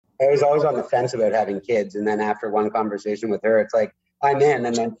I was always on the fence about having kids. And then after one conversation with her, it's like, I'm in.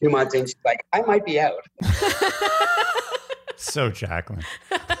 And then 2 months in, she's like, I might be out. So Jacqueline.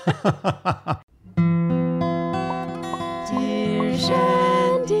 Dear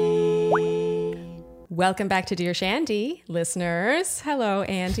Shandy. Welcome back to Dear Shandy, listeners. Hello,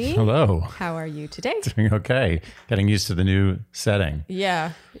 Andy. Hello. How are you today? Doing okay. Getting used to the new setting.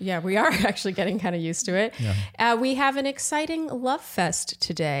 Yeah, we are actually getting kind of used to it. Yeah. We have an exciting Love Fest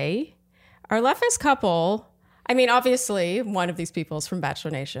today. Our Love Fest couple, I mean, obviously, one of these people is from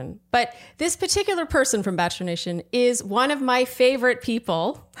Bachelor Nation, but this particular person from Bachelor Nation is one of my favorite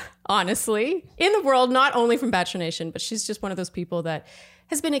people, honestly, in the world, not only from Bachelor Nation, but she's just one of those people that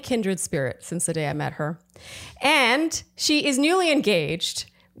has been a kindred spirit since the day I met her. And she is newly engaged,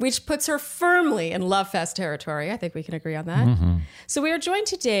 which puts her firmly in Love Fest territory. I think we can agree on that. Mm-hmm. So we are joined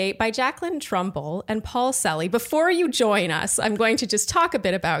today by Jacqueline Trumbull and Paul Seli. Before you join us, I'm going to just talk a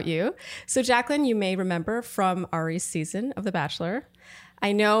bit about you. So Jacqueline, you may remember from Ari's season of The Bachelor.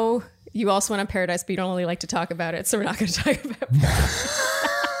 I know you also went on Paradise, but you don't really like to talk about it, so we're not going to talk about Paradise.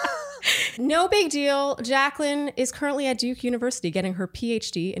 No big deal. Jacqueline is currently at Duke University getting her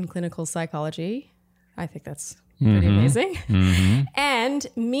PhD in clinical psychology. I think that's pretty amazing. Mm-hmm. And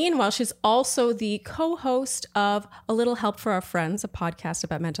meanwhile, she's also the co-host of A Little Help for Our Friends, a podcast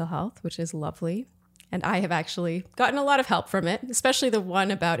about mental health, which is lovely. And I have actually gotten a lot of help from it, especially the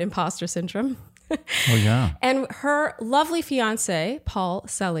one about imposter syndrome. Oh, yeah. And her lovely fiance, Paul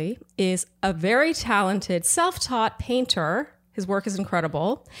Seli, is a very talented, self-taught painter. His work is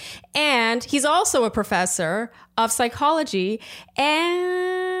incredible. And he's also a professor of psychology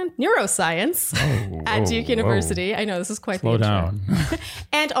and neuroscience at Duke University. I know this is quite Slow the down.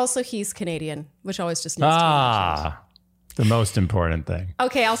 And also he's Canadian, which always just needs to be mentioned. The most important thing.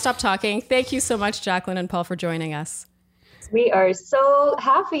 Okay, I'll stop talking. Thank you so much, Jacqueline and Paul, for joining us. We are so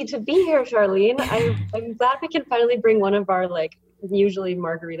happy to be here, Charlene. I'm glad we can finally bring one of our usually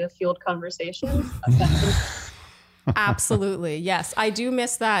margarita-fueled conversations. Absolutely. Yes. I do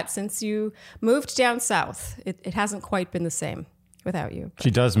miss that. Since you moved down south, it hasn't quite been the same without you. She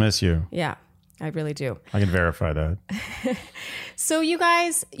does miss you. Yeah, I really do. I can verify that. So you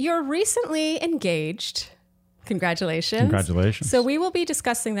guys, you're recently engaged. Congratulations. Congratulations. So we will be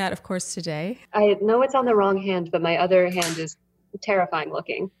discussing that, of course, today. I know it's on the wrong hand, but my other hand is terrifying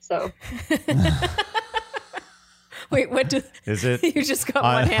looking. So. Wait, what does... Is it? You just got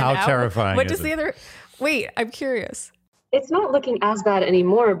one hand out. How terrifying What is does it? the other... Wait, I'm curious. It's not looking as bad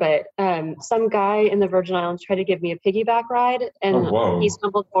anymore, but some guy in the Virgin Islands tried to give me a piggyback ride, and he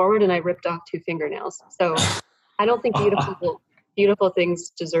stumbled forward, and I ripped off 2 fingernails. So I don't think beautiful things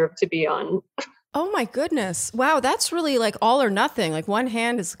deserve to be on. Oh my goodness! Wow, that's really like all or nothing. Like one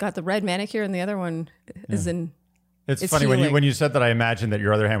hand has got the red manicure, and the other one is in. It's funny when you said that. I imagined that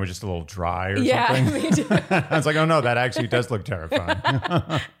your other hand was just a little dry or something. Yeah, me too. I was like, oh no, that actually does look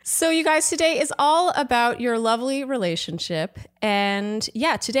terrifying. So you guys, today is all about your lovely relationship. And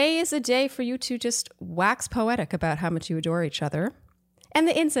yeah, today is a day for you to just wax poetic about how much you adore each other and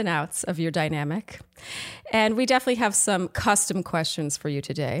the ins and outs of your dynamic. And we definitely have some custom questions for you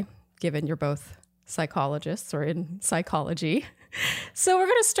today, given you're both psychologists or in psychology. So we're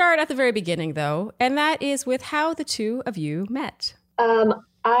going to start at the very beginning, though, and that is with how the two of you met. In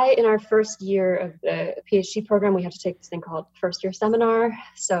our first year of the PhD program, we have to take this thing called first year seminar.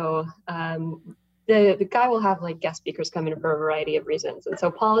 So the guy will have guest speakers come in for a variety of reasons. And so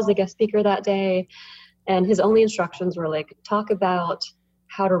Paul is the guest speaker that day, and his only instructions were talk about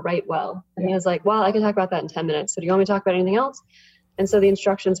how to write well. And he was like, well, I can talk about that in 10 minutes. So do you want me to talk about anything else? And so the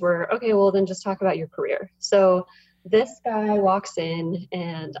instructions were, okay, well, then just talk about your career. So this guy walks in,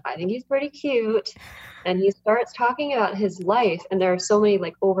 and I think he's pretty cute, and he starts talking about his life. And there are so many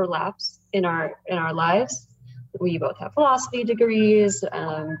overlaps in our lives. We both have philosophy degrees.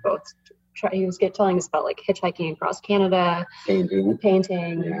 He was telling us about hitchhiking across Canada,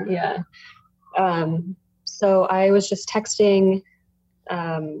 painting. Yeah. So I was just texting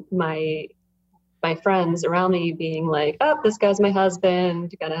my friends around me, being like, "Oh, this guy's my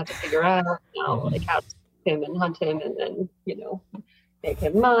husband. Gonna have to figure out now how to him and hunt him, and then make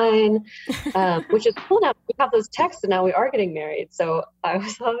him mine," which is cool. Now we have those texts, and now we are getting married. So I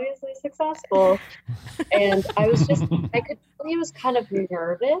was obviously successful, and I could tell he was kind of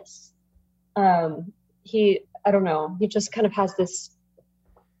nervous. He just kind of has this,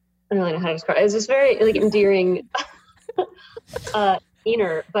 I don't really know how to describe it. It's just very endearing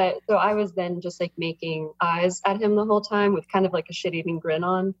demeanor. But so I was then just making eyes at him the whole time with kind of a shit-eating grin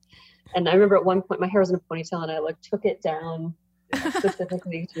on. And I remember at one point my hair was in a ponytail, and I took it down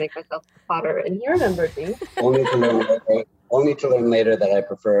specifically to make myself hotter. And he remembered me. Only to learn only to learn later that I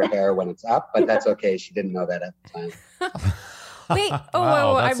prefer hair when it's up, but that's okay. She didn't know that at the time. Wait,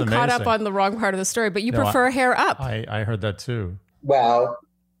 Wow, I'm that's caught up amazing. on the wrong part of the story, but you prefer hair up. I heard that too. Well,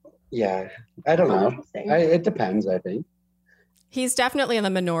 yeah, I don't know. Interesting. It depends, I think. He's definitely in the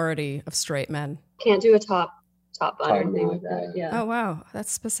minority of straight men. Can't do a top bun or Top anything knot, like that. Yeah. Oh, wow.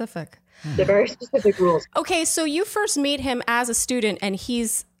 That's specific. They're very specific rules. Okay, so you first meet him as a student and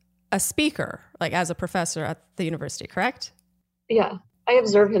he's a speaker, like as a professor at the university, correct? Yeah. I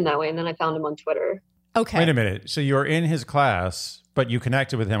observed him that way, and then I found him on Twitter. Okay. Wait a minute. So you're in his class, but you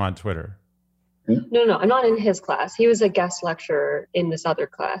connected with him on Twitter. No, I'm not in his class. He was a guest lecturer in this other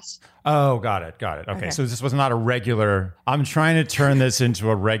class. Oh, got it. Okay. So this was not a regular. I'm trying to turn this into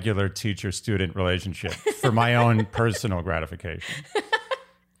a regular teacher-student relationship for my own personal gratification.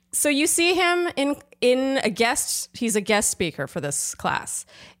 So you see him in a guest, he's a guest speaker for this class.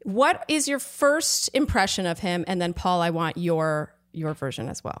 What is your first impression of him? And then Paul, I want your version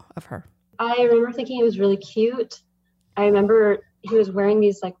as well of her. I remember thinking he was really cute. I remember he was wearing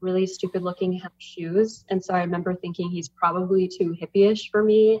these like really stupid looking hemp shoes. And so I remember thinking he's probably too hippie-ish for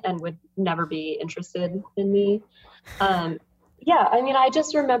me and would never be interested in me. Yeah, I mean, I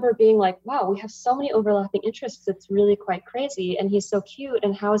just remember being like, wow, we have so many overlapping interests. It's really quite crazy. And he's so cute.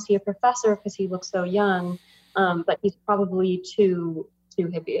 And how is he a professor? Because he looks so young. But he's probably too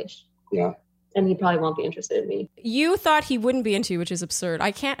hippie-ish. Yeah. And he probably won't be interested in me. You thought he wouldn't be into you, which is absurd.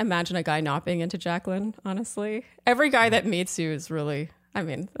 I can't imagine a guy not being into Jacqueline, honestly. Every guy that meets you is really, I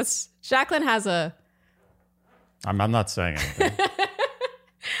mean, Jacqueline has a... I'm not saying anything.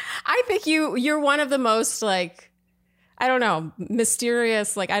 I think you're one of the most, like, I don't know,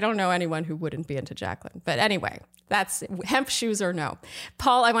 mysterious, like, I don't know anyone who wouldn't be into Jacqueline. But anyway, that's hemp shoes or no.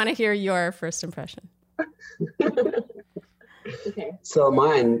 Paul, I want to hear your first impression. Okay. So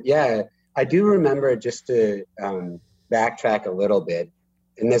mine, yeah, I do remember, just to backtrack a little bit,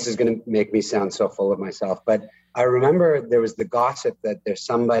 and this is going to make me sound so full of myself, but I remember there was the gossip that there's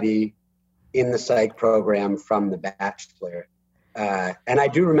somebody in the psych program from The Bachelor. And I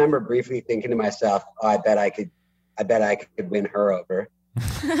do remember briefly thinking to myself, oh, I bet I could win her over.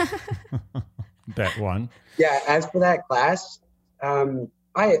 Bet one. Yeah, as for that class,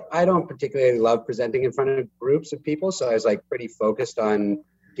 I don't particularly love presenting in front of groups of people, so I was like pretty focused on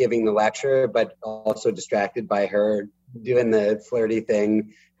giving the lecture, but also distracted by her doing the flirty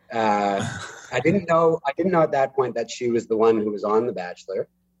thing. I didn't know at that point that she was the one who was on The Bachelor.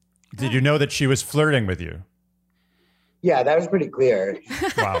 Did you know that she was flirting with you? Yeah, that was pretty clear.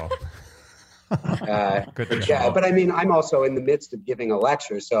 Wow. Good to Yeah, know. but I mean, I'm also in the midst of giving a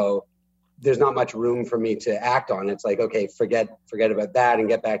lecture, so there's not much room for me to act on. It's like, okay, forget about that and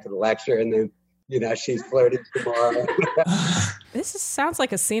get back to the lecture, and then, she's flirting tomorrow. This sounds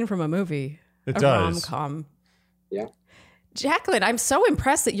like a scene from a movie. It a does. rom-com. Yeah. Jacqueline, I'm so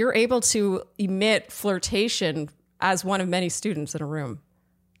impressed that you're able to emit flirtation as one of many students in a room.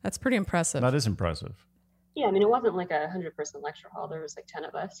 That's pretty impressive. That is impressive. Yeah, I mean, it wasn't like a 100-person lecture hall. There was like 10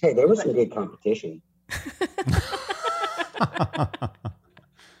 of us. Hey, there was some good competition.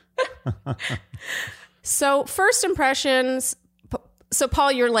 So first impressions. So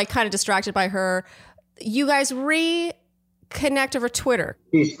Paul, you're like kind of distracted by her. You guys reconnect over Twitter.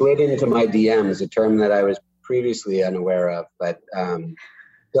 She slid into my DMs, a term that I was previously unaware of. But well,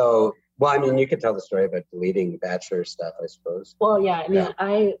 I mean, you could tell the story about deleting Bachelor stuff, I suppose. Well, yeah, I mean, Yeah.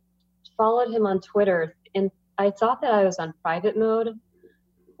 I followed him on Twitter, and I thought that I was on private mode,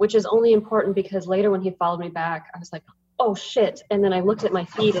 which is only important because later when he followed me back, I was like, oh shit. And then I looked at my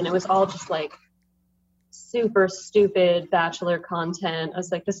feed and it was all just like super stupid Bachelor content. I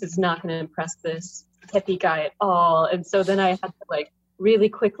was like, this is not going to impress this hippie guy at all. And so then I had to like really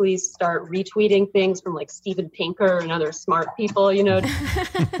quickly start retweeting things from like Steven Pinker and other smart people,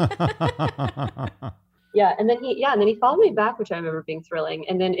 Yeah, and then he followed me back, which I remember being thrilling.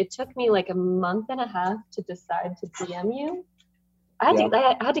 And then it took me like a month and a half to decide to DM you.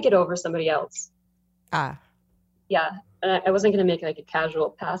 I had to get over somebody else. Ah. Yeah, and I wasn't going to make like a casual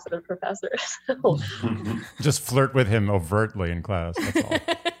pass at a professor. So. Just flirt with him overtly in class. That's all.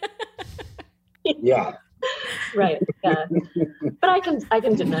 Yeah. Right. Yeah, but I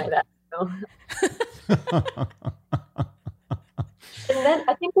can deny that. And then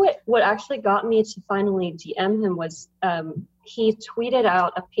I think what actually got me to finally DM him was he tweeted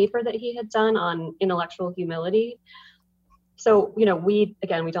out a paper that he had done on intellectual humility. So we don't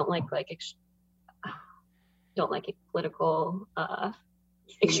like political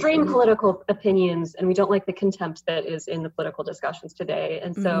extreme political opinions, and we don't like the contempt that is in the political discussions today.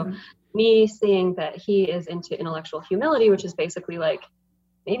 And so me seeing that he is into intellectual humility, which is basically like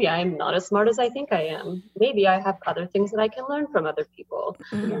maybe I'm not as smart as I think I am. Maybe I have other things that I can learn from other people.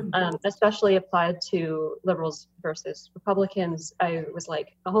 Especially applied to liberals versus Republicans. I was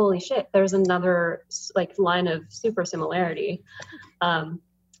like, oh, holy shit, there's another like line of super similarity. And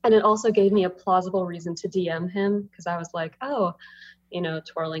it also gave me a plausible reason to DM him, because I was like, oh, you know,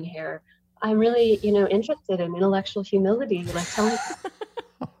 twirling hair, I'm really, you know, interested in intellectual humility. Like, tell me.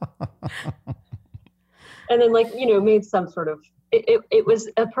 And then, like, you know, made some sort of, it was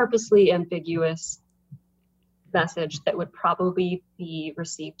a purposely ambiguous message that would probably be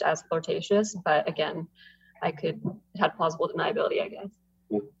received as flirtatious. But again, it had plausible deniability, I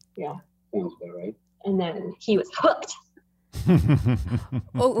guess. Yeah. Sounds about right. And then he was hooked.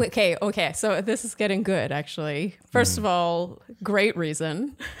 Okay. So this is getting good, actually. First of all, great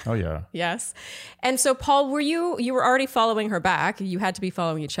reason. Oh, yeah. Yes. And so, Paul, you were already following her back. You had to be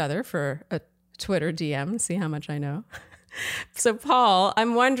following each other for a Twitter DM. See how much I know. So, Paul,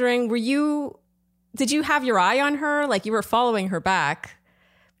 I'm wondering, did you have your eye on her? Like, you were following her back?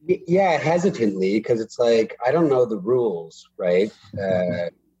 Yeah, hesitantly, because it's like, I don't know the rules, right?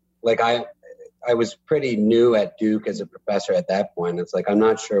 Like, I was pretty new at Duke as a professor at that point. It's like, I'm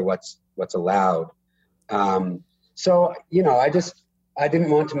not sure what's allowed. So, you know, I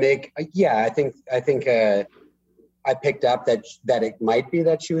didn't want to make, I think I picked up that it might be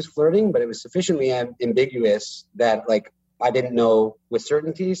that she was flirting, but it was sufficiently ambiguous that, like, I didn't know with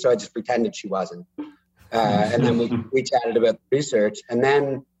certainty. So I just pretended she wasn't. And then we chatted about the research, and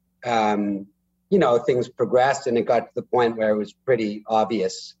then, you know, things progressed and it got to the point where it was pretty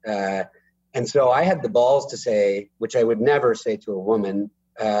obvious. And so I had the balls to say, which I would never say to a woman,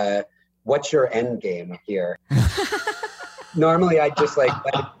 what's your end game here? Normally I just like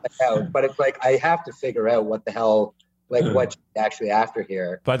let it out, but it's like, I have to figure out what the hell, like what she's actually after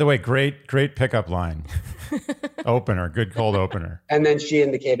here. By the way, great pickup line. Opener, good cold opener. And then she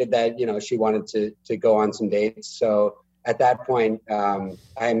indicated that, you know, she wanted to go on some dates. So at that point, I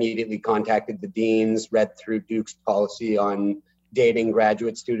immediately contacted the deans, read through Duke's policy on dating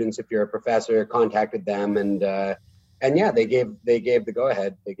graduate students. If you're a professor, contacted them, and yeah, they gave the go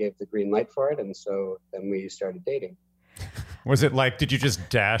ahead. They gave the green light for it, and so then we started dating. Was it like, did you just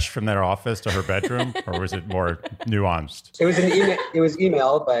dash from their office to her bedroom, or was it more nuanced? It was an email. It was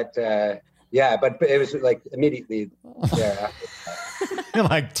email, but yeah, but it was like immediately there after that. You're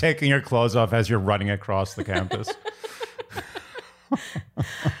like taking your clothes off as you're running across the campus.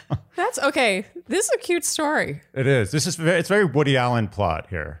 That's okay. This is a cute story. It is. It's very Woody Allen plot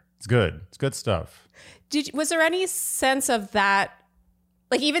here. It's good. It's good stuff. Was there any sense of that?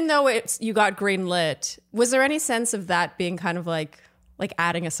 Like, even though you got green lit, was there any sense of that being kind of like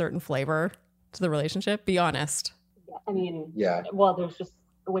adding a certain flavor to the relationship? Be honest. I mean, yeah. Well, there's just,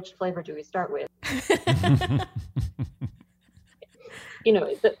 which flavor do we start with? You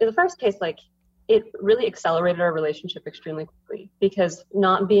know, the first case, like, it really accelerated our relationship extremely quickly, because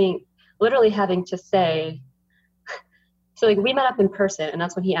literally having to say, so like we met up in person, and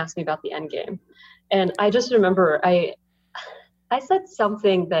that's when he asked me about the end game. And I just remember I said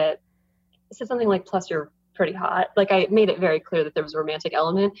something like, plus you're pretty hot. Like, I made it very clear that there was a romantic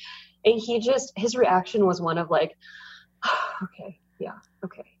element. And his reaction was one of like, oh, okay, yeah,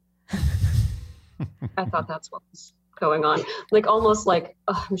 okay. I thought that's what was going on. Like, almost like,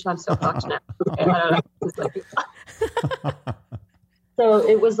 oh, I'm so fucked now. Okay, I don't know. So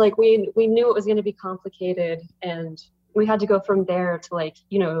it was like, we knew it was going to be complicated, and we had to go from there to, like,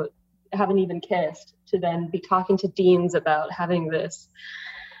 you know, haven't even kissed, to then be talking to deans about having this,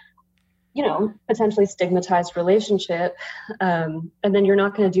 you know, potentially stigmatized relationship. And then you're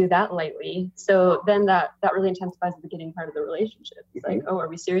not going to do that lightly. So then that really intensifies the beginning part of the relationship. It's like, oh, are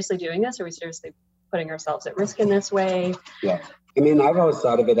we seriously doing this? Are we seriously putting ourselves at risk in this way? Yeah. I mean, I've always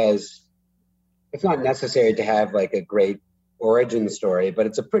thought of it as, it's not necessary to have like a great origin story, but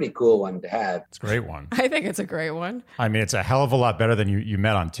it's a pretty cool one to have. It's a great one. I think it's a great one. I mean, it's a hell of a lot better than you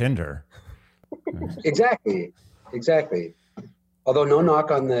met on Tinder. Exactly. Although no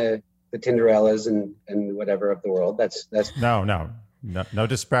knock on the Tinderellas and whatever of the world. That's no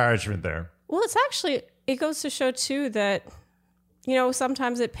disparagement there. Well, it goes to show too that, you know,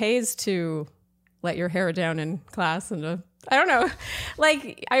 sometimes it pays to let your hair down in class, and I don't know.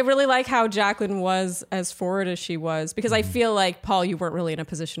 Like, I really like how Jacqueline was as forward as she was, because I feel like, Paul, you weren't really in a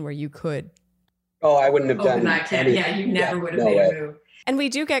position where you could. Oh, I wouldn't have done anything. Yeah, you never would have made a move. And we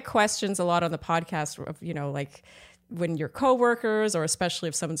do get questions a lot on the podcast of, you know, like when you're coworkers, or especially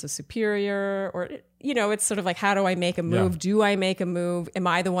if someone's a superior, or, you know, it's sort of like, how do I make a move? Yeah. Do I make a move? Am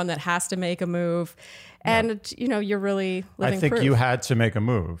I the one that has to make a move? And, you know, you're really living I think proof. you had to make a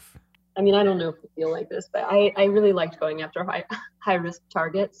move. I mean, I don't know if you feel like this, but I really liked going after high risk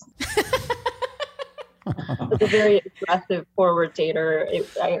targets. It's a very aggressive forward dater.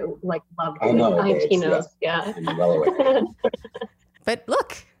 I loved it. I know. He knows. Yeah. I'm well aware. But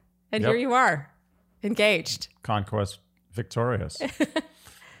look, and here you are, engaged. Conquest victorious.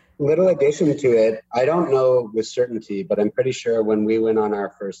 Little addition to it, I don't know with certainty, but I'm pretty sure when we went on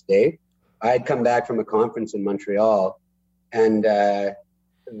our first date, I had come back from a conference in Montreal, and the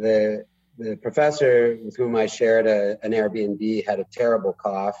professor with whom I shared an Airbnb had a terrible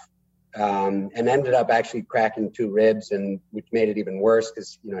cough, and ended up actually cracking 2 ribs, and which made it even worse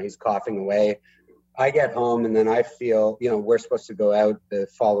because he's coughing away. I get home and then I feel we're supposed to go out the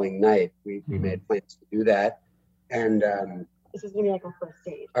following night. We made plans to do that, and this is gonna be like our first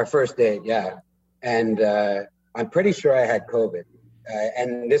date. Our first date, yeah, and I'm pretty sure I had COVID,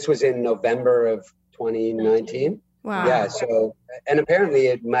 and this was in November of 2019. Wow. Yeah. So, and apparently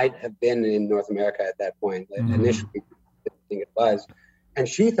it might have been in North America at that point. Initially, I didn't think it was. And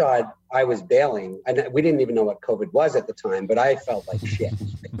she thought I was bailing. And we didn't even know what COVID was at the time, but I felt like shit.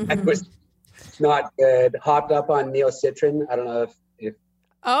 I was not good. Hopped up on Neocitrin. I don't know if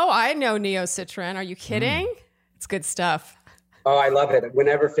Oh, I know Neocitrin. Are you kidding? It's good stuff. Oh, I love it.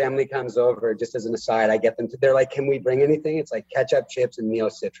 Whenever family comes over, just as an aside, I get them they're like, can we bring anything? It's like ketchup, chips, and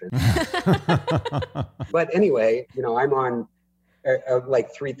Neocitrin. But anyway, I'm on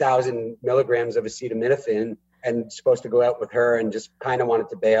like 3,000 milligrams of acetaminophen and supposed to go out with her and just kind of wanted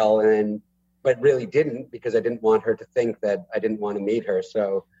to bail, but really didn't because I didn't want her to think that I didn't want to meet her.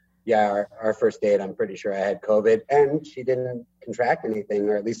 So yeah, our first date, I'm pretty sure I had COVID, and she didn't contract anything,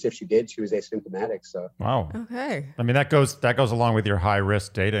 or at least if she did, she was asymptomatic. So wow. Okay. I mean, that goes along with your high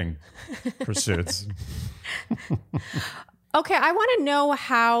risk dating pursuits. Okay, I want to know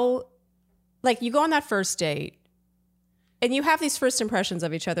how, like, you go on that first date, and you have these first impressions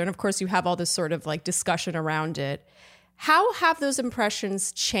of each other, and of course, you have all this sort of like discussion around it. How have those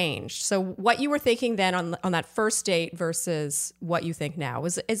impressions changed? So what you were thinking then on that first date versus what you think now?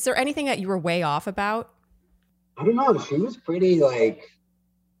 Is there anything that you were way off about? I don't know. She was pretty really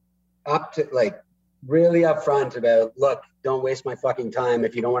upfront about, look, don't waste my fucking time.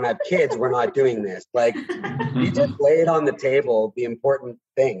 If you don't want to have kids, we're not doing this. Like, you just laid on the table the important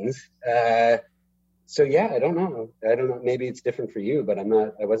things. So yeah, I don't know. Maybe it's different for you, but I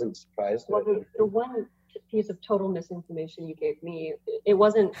wasn't surprised. Well, the one piece of total misinformation you gave me, you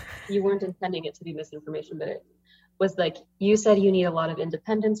weren't intending it to be misinformation, but it was like, you said you need a lot of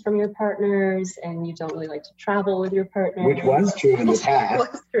independence from your partners and you don't really like to travel with your partner. Which was true in the past.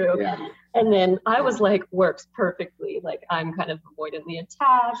 Was true. Yeah. And then I was like, works perfectly. Like, I'm kind of avoidantly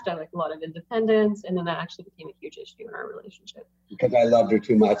attached. I like a lot of independence. And then that actually became a huge issue in our relationship. Because I loved her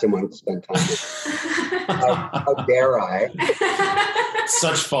too much and wanted to spend time with her. How dare I?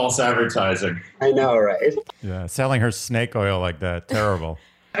 Such false advertising. I know, right? Yeah, selling her snake oil like that. Terrible.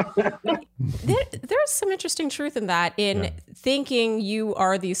 There's some interesting truth in that, thinking you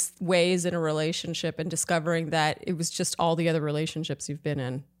are these ways in a relationship and discovering that it was just all the other relationships you've been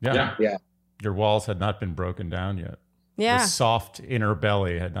in. Yeah. Yeah. Your walls had not been broken down yet. Yeah. The soft inner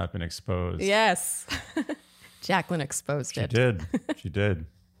belly had not been exposed. Yes. Jacqueline exposed it. She did.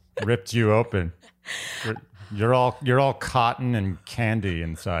 Ripped you open. You're all cotton and candy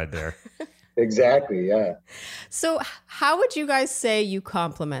inside there. Exactly, yeah. So how would you guys say you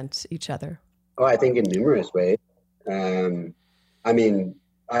complement each other? Oh, I think in numerous ways. I mean,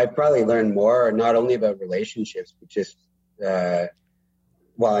 I've probably learned more, not only about relationships, but just, a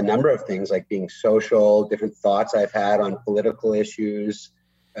number of things like being social, different thoughts I've had on political issues,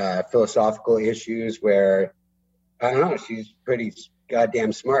 philosophical issues where, I don't know, she's pretty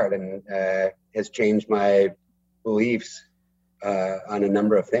goddamn smart and has changed my beliefs on a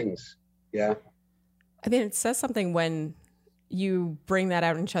number of things. Yeah. I mean, it says something when you bring that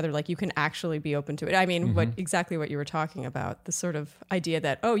out in each other, like you can actually be open to it. I mean, exactly what you were talking about, the sort of idea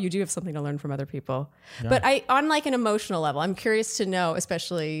that, oh, you do have something to learn from other people. Yeah. But on like an emotional level, I'm curious to know,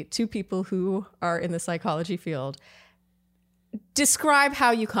 especially two people who are in the psychology field, describe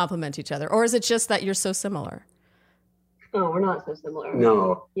how you complement each other. Or is it just that you're so similar? No, we're not so similar.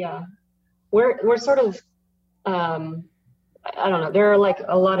 No. Yeah. We're sort of, I don't know. There are like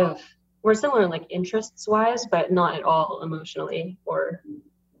a lot of, we're similar like interests wise, but not at all emotionally or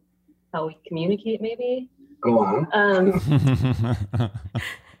how we communicate maybe. Go on.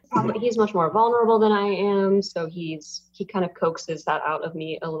 He's much more vulnerable than I am. So he kind of coaxes that out of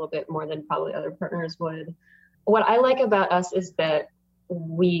me a little bit more than probably other partners would. What I like about us is that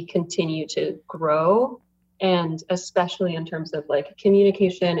we continue to grow, and especially in terms of like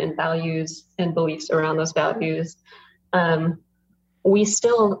communication and values and beliefs around those values. We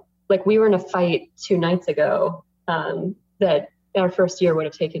still like we were in a fight 2 nights ago that our first year would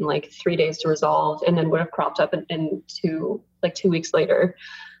have taken like 3 days to resolve, and then would have cropped up in 2 weeks later.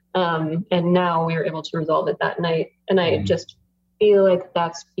 And now we were able to resolve it that night. And I just feel like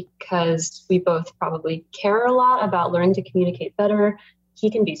that's because we both probably care a lot about learning to communicate better. He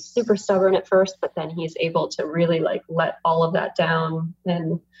can be super stubborn at first, but then he's able to really like let all of that down.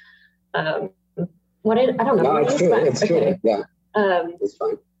 And I don't know. No, it's true. It's okay. true. Yeah. It's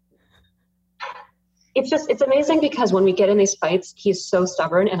fine. It's amazing because when we get in these fights, he's so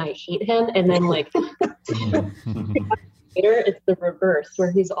stubborn and I hate him. And then like later, it's the reverse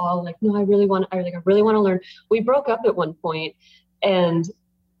where he's all like, no, I really want to learn. We broke up at one point, and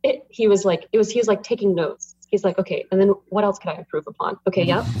he was like taking notes. He's like, okay, and then what else could I improve upon? Okay,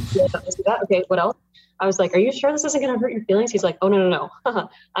 yeah, let's do that. Okay, what else? I was like, are you sure this isn't going to hurt your feelings? He's like, oh, no.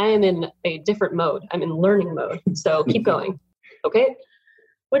 I am in a different mode. I'm in learning mode. So keep going. Okay.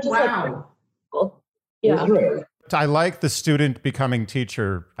 Which is like, cool. Yeah. I like the student becoming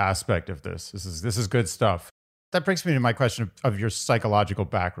teacher aspect of this. This is good stuff. That brings me to my question of your psychological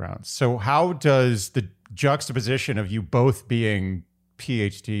background. So how does the juxtaposition of you both being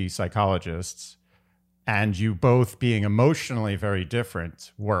PhD psychologists and you both being emotionally very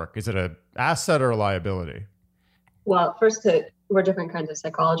different work? Is it an asset or a liability? Well, first, we're different kinds of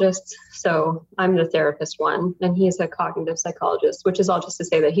psychologists. So I'm the therapist one, and he's a cognitive psychologist, which is all just to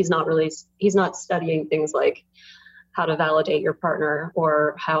say that he's not studying things like how to validate your partner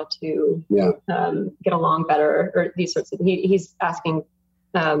or how to get along better or these sorts of things. He's asking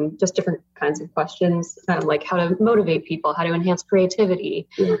just different kinds of questions, like how to motivate people, how to enhance creativity,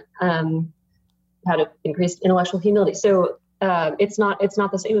 how to increase intellectual humility. So it's not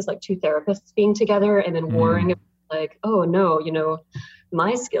the same as like two therapists being together and then worrying about like, oh no,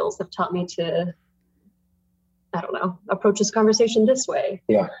 my skills have taught me to, I don't know, approach this conversation this way.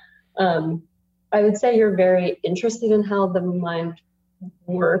 Yeah. I would say you're very interested in how the mind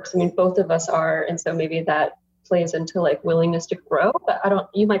works. I mean, both of us are. And so maybe that plays into like willingness to grow, but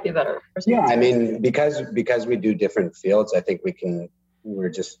you might be a better person. Yeah. I mean, because we do different fields, I think we can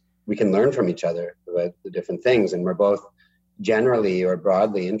learn from each other about the different things. And we're both generally or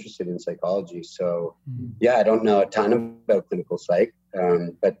broadly interested in psychology. So yeah, I don't know a ton about clinical psych,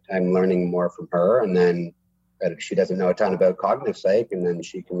 but I'm learning more from her. And then she doesn't know a ton about cognitive psych, and then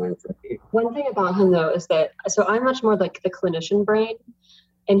she can learn from me. One thing about him though is that, so I'm much more like the clinician brain,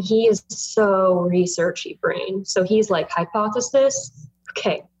 and he is so researchy brain. So he's like hypothesis.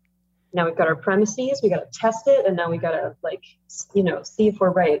 Okay, now we've got our premises, we got to test it, and now we got to like, see if we're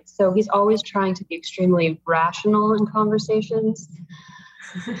right. So he's always trying to be extremely rational in conversations.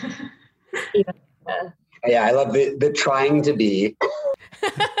 Yeah, I love the trying to be.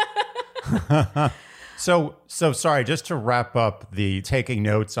 So sorry, just to wrap up the taking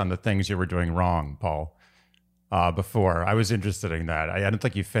notes on the things you were doing wrong, Paul, before. I was interested in that. I don't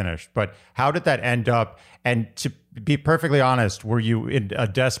think you finished, but how did that end up? And to be perfectly honest, were you in a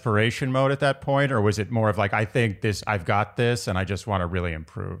desperation mode at that point, or was it more of like, I've got this and I just want to really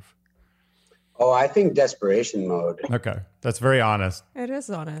improve? Oh, I think desperation mode. Okay. That's very honest. It is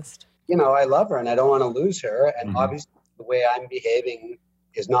honest. I love her and I don't want to lose her. And obviously the way I'm behaving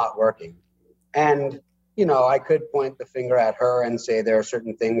is not working. And, I could point the finger at her and say there are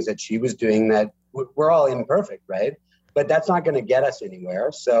certain things that she was doing that we're all imperfect, right? But that's not going to get us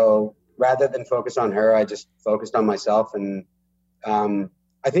anywhere. So rather than focus on her, I just focused on myself. And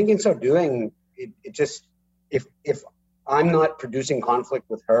I think in so doing, it just, if I'm not producing conflict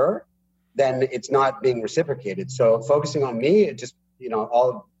with her, then it's not being reciprocated. So focusing on me, it just,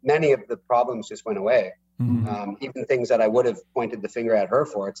 many of the problems just went away. Even things that I would have pointed the finger at her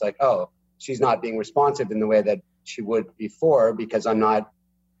for, it's like, oh, she's not being responsive in the way that she would before because I'm not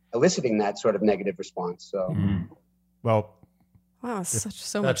eliciting that sort of negative response. So, well, wow,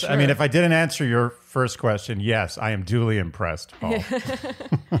 so much. I mean, if I didn't answer your first question, yes, I am duly impressed, Paul.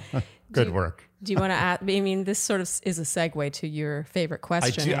 Good work. Do you want to add? I mean, this sort of is a segue to your favorite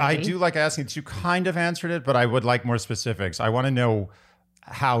question. I do like asking it. You kind of answered it, but I would like more specifics. I want to know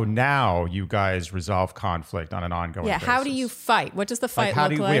how now you guys resolve conflict on an ongoing basis. How do you fight? What does the fight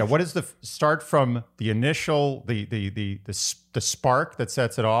look like? Yeah, what is start from the initial, the spark that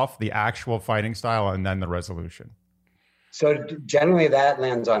sets it off, the actual fighting style, and then the resolution? So generally that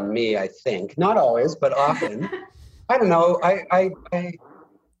lands on me, I think. Not always, but often. I don't know. I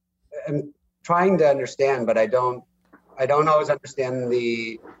am trying to understand, but I don't always understand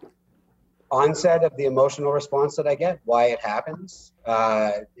the onset of the emotional response that I get, why it happens.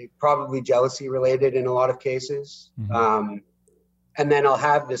 Probably jealousy related in a lot of cases. And then I'll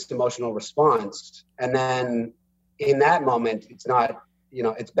have this emotional response. And then in that moment, it's not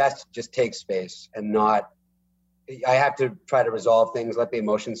it's best to just take space and not, I have to try to resolve things, let the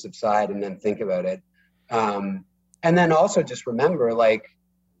emotions subside, and then think about it. And then also just remember, like,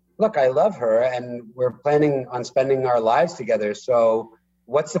 look, I love her and we're planning on spending our lives together. So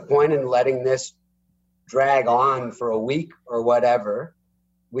what's the point in letting this drag on for a week or whatever?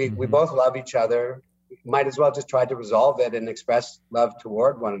 We both love each other. Might as well just try to resolve it and express love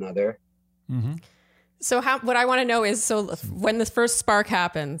toward one another. Mm-hmm. So what I want to know is, so when the first spark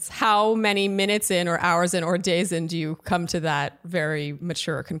happens, how many minutes in or hours in or days in do you come to that very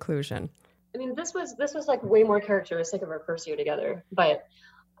mature conclusion? I mean, this was like way more characteristic of our first year together. But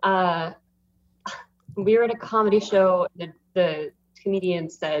we were at a comedy show. The comedian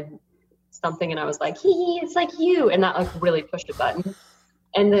said something, and I was like, it's like you, and that like really pushed a button.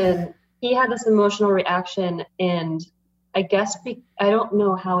 And then he had this emotional reaction, and I guess I don't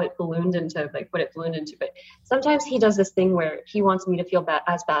know how it ballooned into, like what it ballooned into, but sometimes he does this thing where he wants me to feel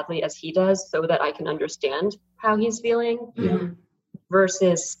as badly as he does so that I can understand how he's feeling,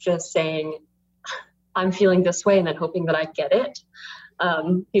 versus just saying, I'm feeling this way and then hoping that I get it.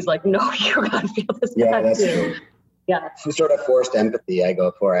 He's like, no, you gotta feel this bad that's too. true. Yeah. Some sort of forced empathy I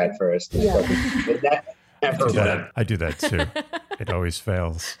go for at first. Yeah. I do that too. It always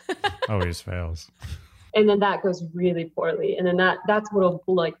fails. Always fails. And then that goes really poorly. And then that's what'll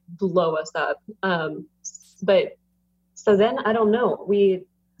like blow us up. But so then I don't know, we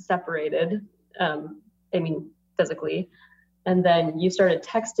separated, physically. And then you started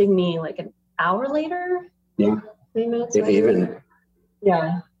texting me like an hour later. Yeah. 3 minutes If later. even.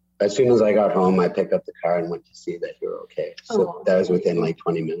 Yeah. As soon as I got home, I picked up the car and went to see that you were okay. So that was within like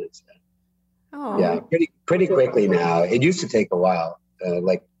 20 minutes. Oh. Yeah, pretty quickly now. It used to take a while,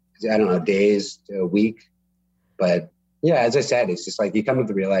 like, I don't know, days to a week. But yeah, as I said, it's just like you come to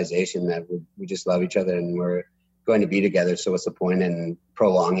the realization that we just love each other and we're going to be together. So what's the point in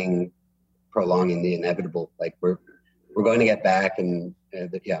prolonging the inevitable? Like we're going to get back, and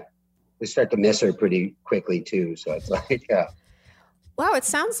we start to miss her pretty quickly too. So it's like, yeah. Wow, it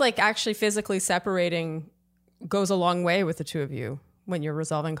sounds like actually physically separating goes a long way with the two of you when you're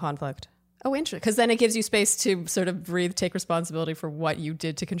resolving conflict. Oh, interesting. Because then it gives you space to sort of breathe, take responsibility for what you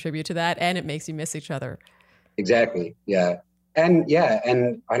did to contribute to that, and it makes you miss each other. Exactly. Yeah. And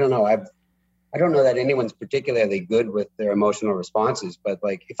I don't know. I don't know that anyone's particularly good with their emotional responses, but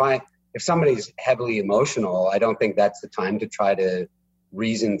like if somebody's heavily emotional, I don't think that's the time to try to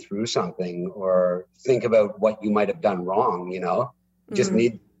reason through something or think about what you might have done wrong. You just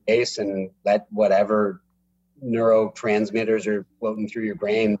need space and let whatever neurotransmitters are floating through your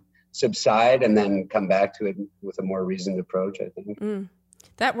brain subside, and then come back to it with a more reasoned approach, I think.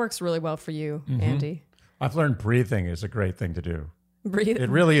 That works really well for you, Andy. I've learned breathing is a great thing to do. Breathe. It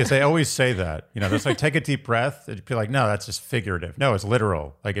really is. They always say that. It's like, take a deep breath. It'd be like, no, that's just figurative. No, it's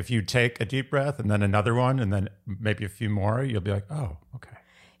literal. Like if you take a deep breath and then another one and then maybe a few more, you'll be like, oh, okay.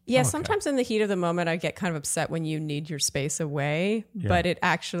 Yeah, okay. Sometimes in the heat of the moment, I get kind of upset when you need your space away, but it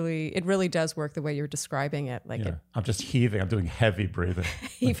really does work the way you're describing it. Like I'm just heaving. I'm doing heavy breathing.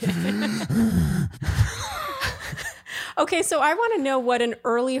 Okay, so I want to know what an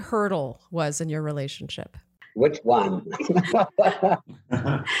early hurdle was in your relationship. Which one? Yeah,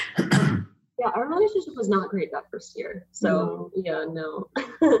 our relationship was not great that first year. So no.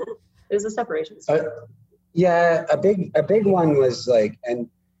 It was a separation. A big one was like, and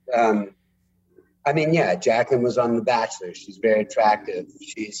Jacqueline was on The Bachelor. She's very attractive.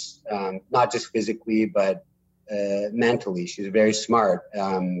 She's not just physically, but mentally. She's very smart.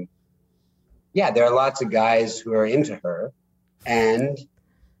 There are lots of guys who are into her, and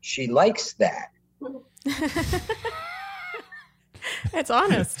she likes that. It's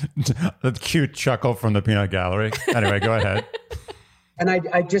honest. The cute chuckle from the peanut gallery. Anyway, go ahead. And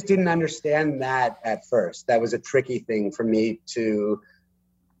I just didn't understand that at first. That was a tricky thing for me to,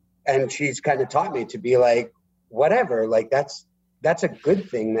 and she's kind of taught me to be like, whatever, like that's a good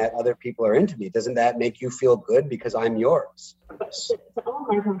thing that other people are into me. Doesn't that make you feel good because I'm yours? It's all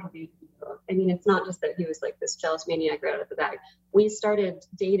my contribution. I mean, it's not just that he was like this jealous maniac right out of the bag. We started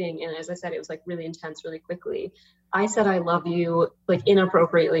dating, and as I said, it was like really intense really quickly. I said I love you like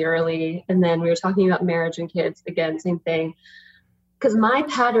inappropriately early, and then we were talking about marriage and kids. Again, same thing. Because my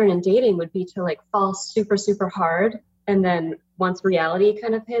pattern in dating would be to like fall super, super hard, and then once reality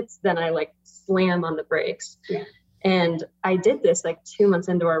kind of hits, then I like slam on the brakes. Yeah. And I did this like 2 months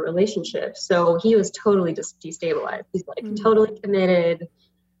into our relationship. So he was totally destabilized. He's like totally committed,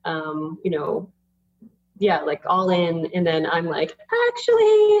 like all in. And then I'm like,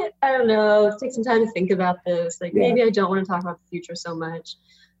 actually, I don't know, take some time to think about this. Like maybe I don't want to talk about the future so much.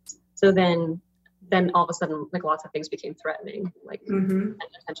 So then then all of a sudden, like lots of things became threatening, like and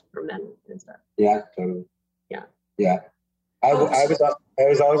attention from men and stuff. Yeah, totally. Yeah. I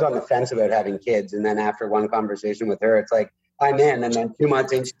was always on the fence about having kids, and then after one conversation with her, it's like I'm in, and then 2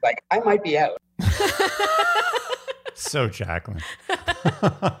 months in, she's like, I might be out. So Jacqueline.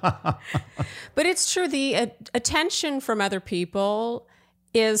 But it's true. The attention from other people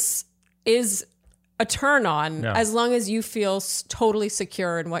is a turn on as long as you feel totally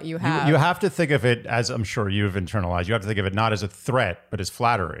secure in what you have. You have to think of it, as I'm sure you've internalized, you have to think of it not as a threat, but as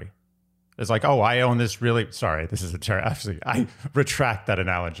flattery. It's like, oh, I own this really. Sorry, this is a terrible. Actually, I retract that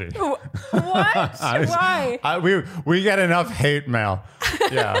analogy. What? Why? We get enough hate mail.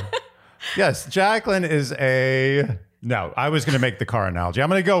 Yeah. Yes, Jacqueline is a. No, I was going to make the car analogy. I'm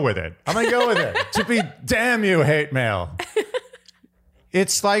going to go with it. To be damn you, hate mail.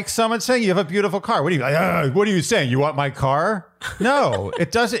 It's like someone saying you have a beautiful car. What are you saying? You want my car? No,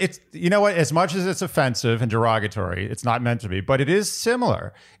 it doesn't. It's, you know what? As much as it's offensive and derogatory, it's not meant to be, but it is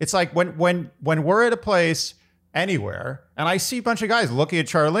similar. It's like when we're at a place anywhere and I see a bunch of guys looking at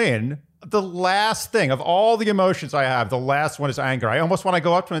Charlene, the last thing of all the emotions I have, the last one is anger. I almost want to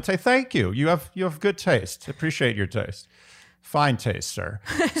go up to him and say, thank you. You have good taste. Appreciate your taste. Fine taste, sir.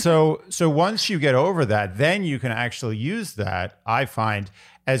 So once you get over that, then you can actually use that, I find,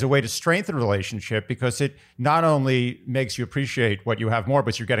 as a way to strengthen a relationship, because it not only makes you appreciate what you have more,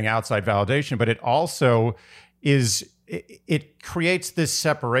 but you're getting outside validation, but it also it creates this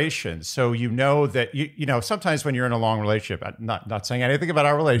separation. So you know that, you know, sometimes when you're in a long relationship, I'm not saying anything about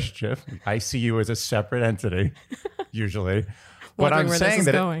our relationship. I see you as a separate entity, usually. But I'm saying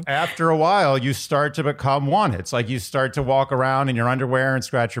that after a while, you start to become one. It's like you start to walk around in your underwear and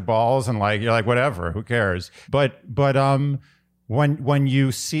scratch your balls and like, you're like, whatever, who cares? But when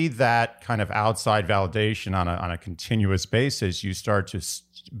you see that kind of outside validation on a continuous basis, you start to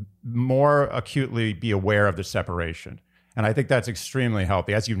more acutely be aware of the separation. And I think that's extremely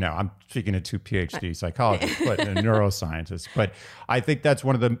healthy. As you know, I'm speaking to two PhD psychologists, but and neuroscientists. But I think that's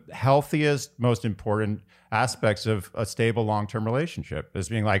one of the healthiest, most important aspects of a stable long-term relationship, is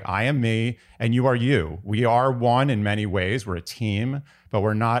being like, I am me and you are you. We are one in many ways. We're a team, but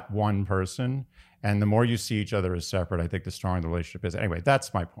we're not one person. And the more you see each other as separate, I think the stronger the relationship is. Anyway,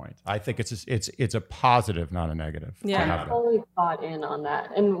 that's my point. I think it's a positive, not a negative. Yeah, I totally bought in on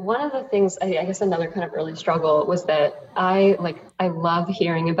that. And one of the things, I guess another kind of early struggle was that I love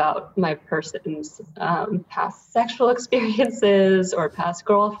hearing about my person's past sexual experiences or past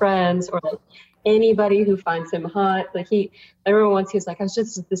girlfriends or like anybody who finds him hot. Like I remember once he was like, I was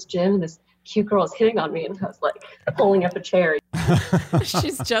just at this gym and this cute girl is hitting on me, and I was like pulling up a chair.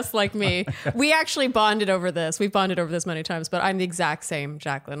 She's just like me. We actually bonded over this. We've bonded over this many times, but I'm the exact same,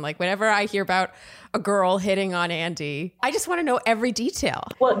 Jacqueline. Like whenever I hear about a girl hitting on Andy, I just want to know every detail.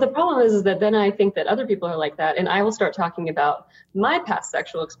 Well, the problem is that then I think that other people are like that, and I will start talking about my past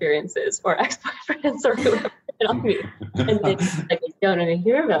sexual experiences or ex-boyfriends or whoever hit on me, and they like, don't want to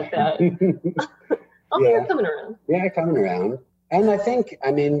hear about that. You're coming around. Yeah, coming around. And I think,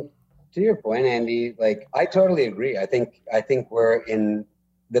 I mean, to your point, Andy, like I totally agree. I think we're in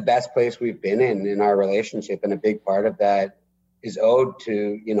the best place we've been in our relationship, and a big part of that is owed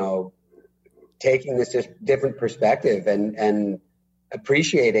to, you know, taking this different perspective and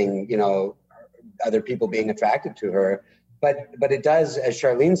appreciating, you know, other people being attracted to her. But it does, as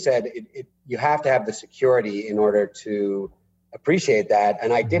Charlene said, you have to have the security in order to appreciate that,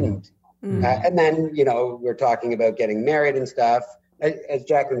 and I didn't. And then, you know, we're talking about getting married and stuff. As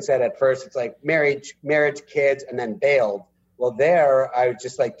Jacqueline said, at first, it's like marriage, kids, and then bailed. Well, there, I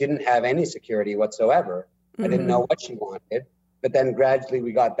just like didn't have any security whatsoever. I didn't know what she wanted. But then gradually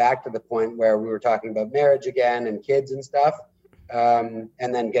we got back to the point where we were talking about marriage again and kids and stuff. And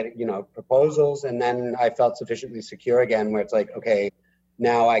then getting, you know, proposals. And then I felt sufficiently secure again where it's like, okay,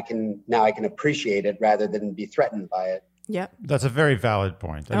 now I can appreciate it rather than be threatened by it. Yep. That's a very valid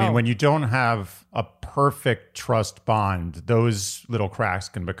point. I mean, when you don't have a perfect trust bond, those little cracks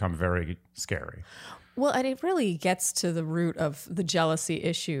can become very scary. Well, and it really gets to the root of the jealousy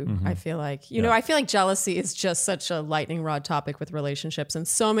issue, I feel like. You know, I feel like jealousy is just such a lightning rod topic with relationships. And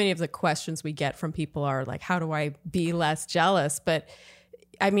so many of the questions we get from people are like, how do I be less jealous? But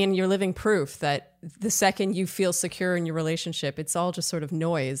I mean, you're living proof that the second you feel secure in your relationship, it's all just sort of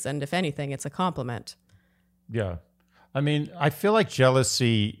noise. And if anything, it's a compliment. Yeah. I mean, I feel like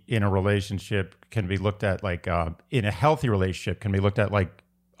jealousy in a relationship can be looked at like, in a healthy relationship, can be looked at like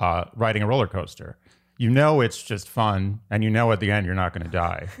riding a roller coaster. You know, it's just fun, and you know at the end you're not going to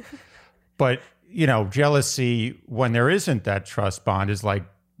die. But, you know, jealousy, when there isn't that trust bond, is like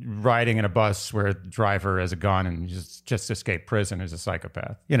riding in a bus where the driver has a gun and just escaped prison is a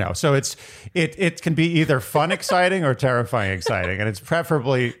psychopath. So it can be either fun exciting or terrifying exciting, and it's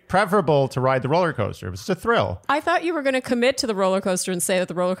preferable to ride the roller coaster. It's a thrill. I thought you were going to commit to the roller coaster and say that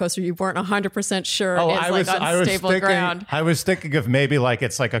the roller coaster you weren't 100% sure is on stable ground. I was thinking of maybe like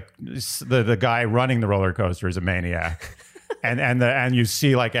it's like the guy running the roller coaster is a maniac. And you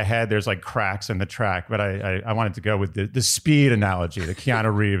see like ahead, there's like cracks in the track. But I wanted to go with the speed analogy, the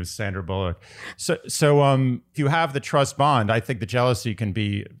Keanu Reeves, Sandra Bullock. So if you have the trust bond, I think the jealousy can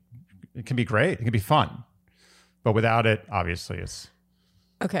be great. It can be fun, but without it, obviously, it's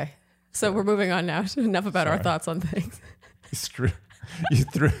okay. So we're moving on now. Enough about our thoughts on things.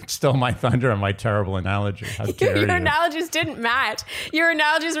 You stole my thunder on my terrible analogy. How dare you? Your analogies didn't match. Your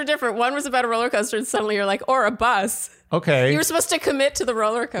analogies were different. One was about a roller coaster, and suddenly you're like, or a bus. Okay. You were supposed to commit to the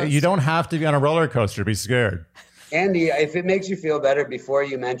roller coaster. You don't have to be on a roller coaster to be scared. Andy, if it makes you feel better, before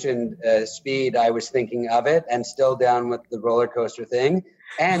you mentioned speed, I was thinking of it and still down with the roller coaster thing.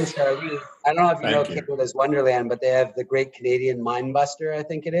 And Charlie, I don't know if you know Canada's Wonderland, but they have the Great Canadian Mine Buster, I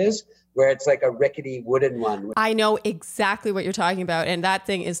think it is, where it's like a rickety wooden one. I know exactly what you're talking about. And that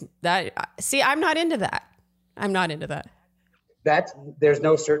thing is that. See, I'm not into that. There's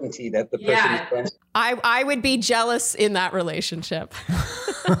no certainty that the person is going to. I would be jealous in that relationship.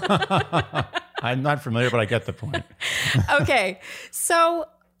 I'm not familiar, but I get the point. Okay. So,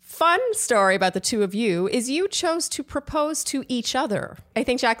 fun story about the two of you is you chose to propose to each other. I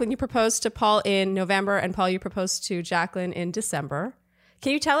think, Jacqueline, you proposed to Paul in November, and Paul, you proposed to Jacqueline in December.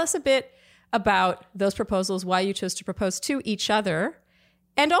 Can you tell us a bit about those proposals, why you chose to propose to each other?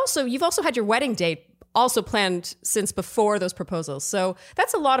 And also, you've also had your wedding date also planned since before those proposals. So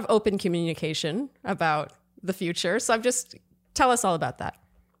that's a lot of open communication about the future. So tell us all about that.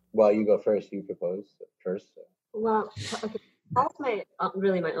 Well, you go first. You propose first. So. Well, okay. That's my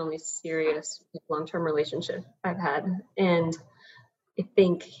only serious long-term relationship I've had. And I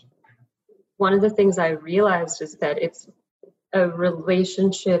think one of the things I realized is that it's a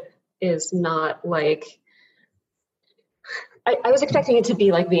relationship is not like, I was expecting it to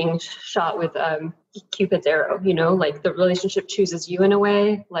be like being shot with Cupid's arrow, like the relationship chooses you in a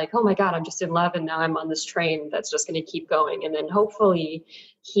way, like, oh my God, I'm just in love and now I'm on this train that's just going to keep going. And then hopefully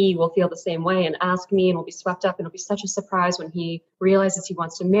he will feel the same way and ask me, and we'll be swept up, and it'll be such a surprise when he realizes he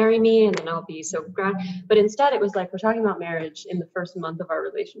wants to marry me, and then I'll be so proud. But instead it was like, we're talking about marriage in the first month of our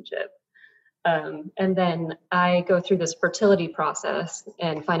relationship. And then I go through this fertility process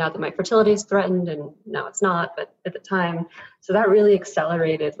and find out that my fertility is threatened, and now it's not, but at the time. So that really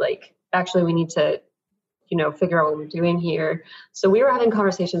accelerated, like, actually we need to, figure out what we're doing here. So we were having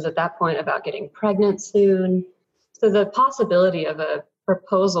conversations at that point about getting pregnant soon. So the possibility of a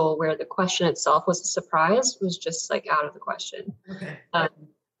proposal where the question itself was a surprise was just like out of the question. Okay.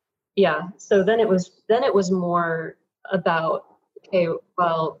 Yeah. So then it was more about, okay,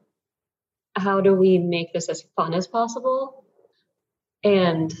 well, how do we make this as fun as possible?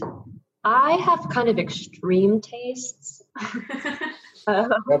 And I have kind of extreme tastes.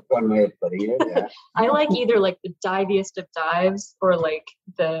 That's one way of putting it, yeah. I like either like the diviest of dives or like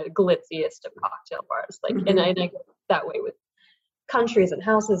the glitziest of cocktail bars. Like, and I go that way with countries and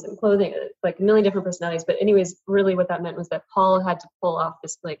houses and clothing, like a million different personalities. But anyways, really what that meant was that Paul had to pull off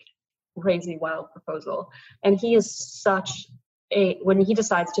this like crazy wild proposal. And he is when he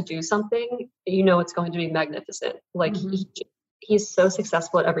decides to do something, it's going to be magnificent. Like he's so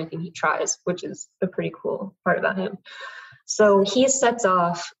successful at everything he tries, which is a pretty cool part about him. So he sets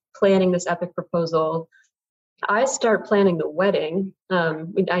off planning this epic proposal. I start planning the wedding. I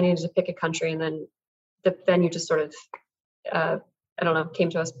needed to pick a country, and then the venue just sort of, came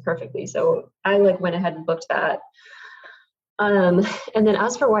to us perfectly. So I went ahead and booked that. And then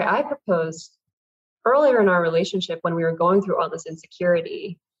as for why I proposed, earlier in our relationship, when we were going through all this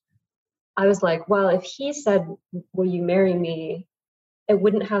insecurity, I was like, well, if he said, will you marry me? It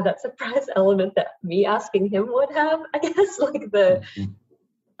wouldn't have that surprise element that me asking him would have. I guess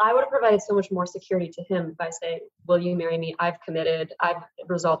I would have provided so much more security to him by saying, will you marry me? I've committed. I've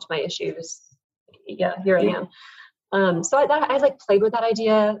resolved my issues. Yeah, here I am. So I played with that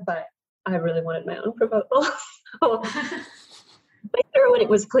idea, but I really wanted my own proposal. So later, when it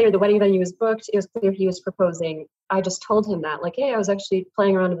was clear the wedding venue was booked, it was clear he was proposing. I just told him that, like, hey, I was actually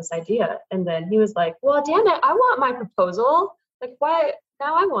playing around with this idea. And then he was like, well, damn it, I want my proposal. Like, why?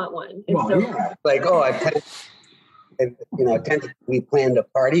 Now I want one. And yeah. Like, we planned a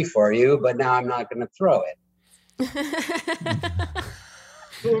party for you, but now I'm not going to throw it.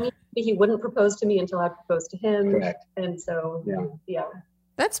 And he wouldn't propose to me until I proposed to him. Correct. And so, yeah.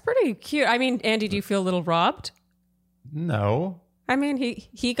 That's pretty cute. I mean, Andy, do you feel a little robbed? No. I mean,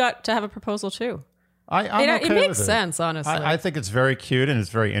 he got to have a proposal too. It makes sense, honestly. I think it's very cute and it's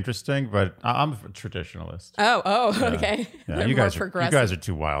very interesting, but I'm a traditionalist. Oh, Yeah. okay. Yeah, you guys are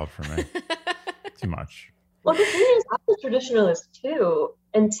too wild for me. Too much. Well, the thing is, I'm a traditionalist too,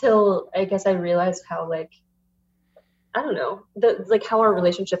 until I guess I realized how, like, I don't know, how our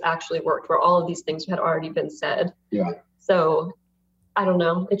relationship actually worked, where all of these things had already been said. Yeah. So I don't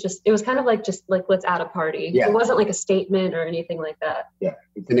know. It was kind of like, just like, let's add a party. Yeah. It wasn't like a statement or anything like that. Yeah.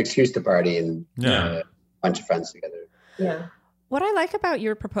 It's an excuse to party and a bunch of friends together. Yeah. What I like about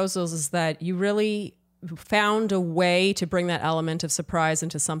your proposals is that you really found a way to bring that element of surprise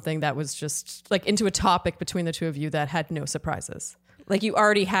into something that was just like into a topic between the two of you that had no surprises. Like you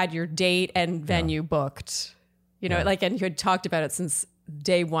already had your date and venue booked, you know, and you had talked about it since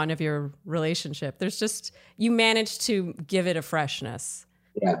day one of your relationship. You managed to give it a freshness.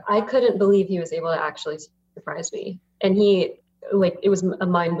 Yeah. I couldn't believe he was able to actually surprise me. And it was a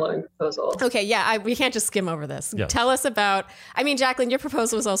mind-blowing proposal. Okay, yeah, we can't just skim over this. Yes. Tell us about, I mean, Jacqueline, your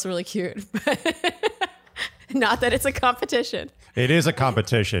proposal was also really cute. Not that it's a competition. It is a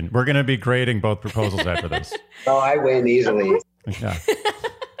competition. We're going to be grading both proposals after this. Oh, I win easily. Yeah.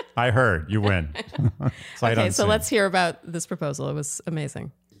 I heard you win. Okay, so let's hear about this proposal. It was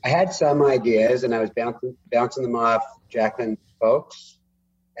amazing. I had some ideas and I was bouncing them off Jacqueline's folks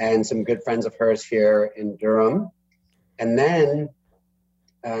and some good friends of hers here in Durham. And then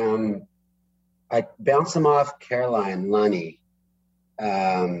I bounced them off Caroline Lunny.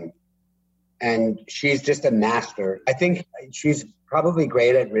 And she's just a master. I think she's probably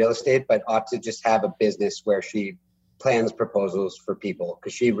great at real estate, but ought to just have a business where she plans proposals for people,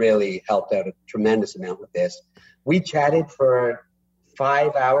 because she really helped out a tremendous amount with this. We chatted for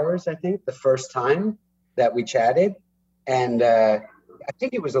 5 hours, I think, the first time that we chatted. And I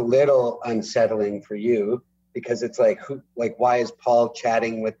think it was a little unsettling for you, because it's like, why is Paul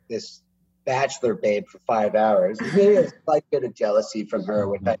chatting with this bachelor babe for 5 hours? Maybe it's like a bit of jealousy from her,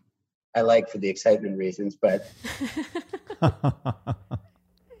 which I like for the excitement reasons, but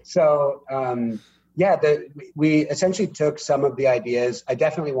so we essentially took some of the ideas. I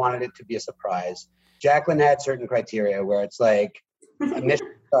definitely wanted it to be a surprise. Jacqueline had certain criteria where it's like a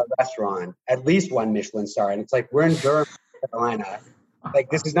Michelin star restaurant, at least one Michelin star, and it's like, we're in Durham, North Carolina. Like,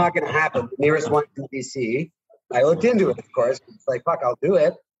 this is not going to happen. The nearest one in DC. I looked into it, of course. It's like, fuck, I'll do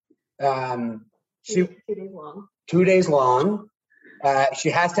it. 2 days long. 2 days long. She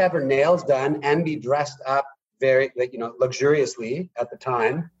has to have her nails done and be dressed up very, luxuriously at the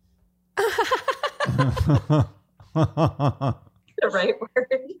time. The right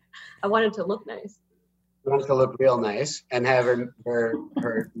word. I wanted to look nice. I wanted to look real nice and have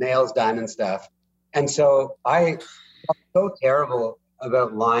her nails done and stuff. And so I felt so terrible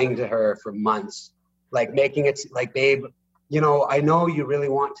about lying to her for months, like making it like, babe, I know you really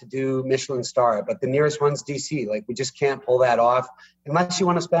want to do Michelin star, but the nearest one's DC. Like, we just can't pull that off unless you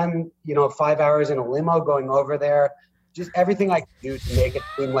want to spend, 5 hours in a limo going over there. Just everything I could do to make it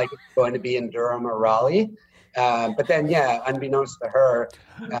seem like it's going to be in Durham or Raleigh. But then, unbeknownst to her,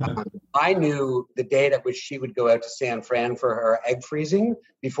 I knew the date at which she would go out to San Fran for her egg freezing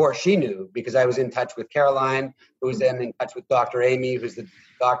before she knew, because I was in touch with Caroline, who was then in touch with Dr. Amy, who's the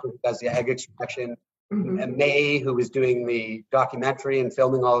doctor who does the egg extraction. And May, who was doing the documentary and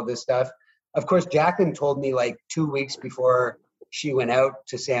filming all of this stuff. Of course, Jacqueline told me like 2 weeks before she went out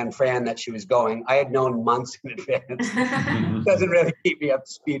to San Fran that she was going. I had known months in advance. It doesn't really keep me up to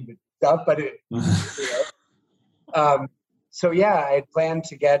speed with stuff, but I had planned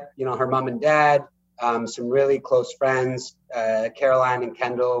to get, her mom and dad, some really close friends. Caroline and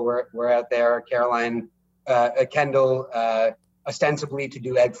Kendall were out there. Kendall, ostensibly to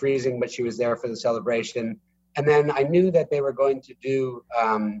do egg freezing, but she was there for the celebration. And then I knew that they were going to do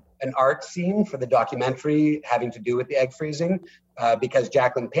an art scene for the documentary having to do with the egg freezing, because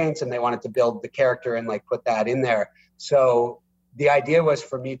Jacqueline paints and they wanted to build the character and like put that in there. So the idea was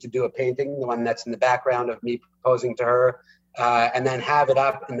for me to do a painting, the one that's in the background of me proposing to her, and then have it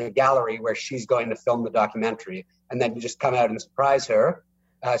up in the gallery where she's going to film the documentary, and then just come out and surprise her.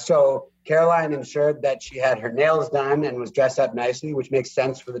 So Caroline ensured that she had her nails done and was dressed up nicely, which makes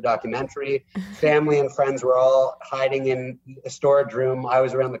sense for the documentary. Family and friends were all hiding in a storage room. I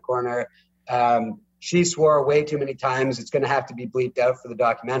was around the corner. She swore way too many times. It's going to have to be bleeped out for the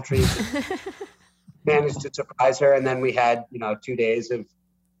documentary. Managed to surprise her. And then we had, 2 days of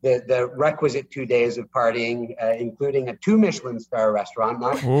the requisite 2 days of partying, including a 2 Michelin star restaurant.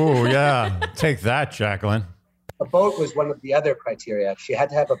 Oh, yeah. Take that, Jacqueline. A boat was one of the other criteria. She had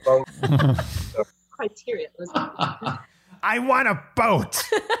to have a boat. Criteria. I want a boat.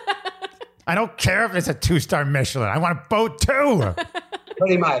 I don't care if it's a 2-star Michelin. I want a boat too.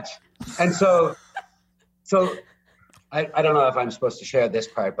 Pretty much. And so I don't know if I'm supposed to share this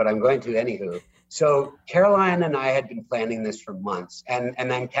part, but I'm going to anywho. So Caroline and I had been planning this for months, and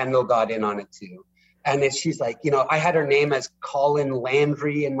then Kendall got in on it too. And she's like, I had her name as Colin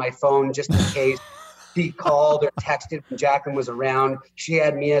Landry in my phone just in case she called or texted when Jacqueline was around. She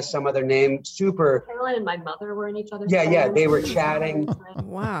had me as some other name. Super. Caroline and my mother were in each other's Yeah, phones. yeah, they were chatting.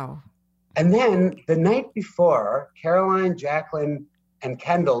 Wow. And then the night before, Caroline, Jacqueline, and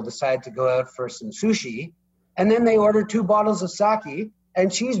Kendall decided to go out for some sushi. And then they ordered 2 bottles of sake,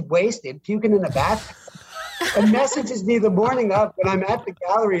 and she's wasted, puking in a bath, and messages me the morning of when I'm at the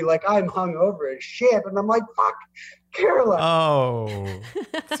gallery like I'm hungover as shit. And I'm like, fuck, Caroline. Oh,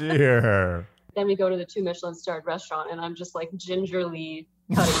 dear. Then we go to the 2 Michelin-starred restaurant, and I'm just like gingerly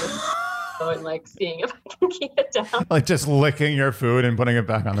cutting it and like seeing if I can keep it down. Like just licking your food and putting it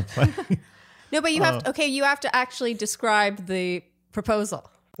back on the plate. No, but you have to actually describe the proposal.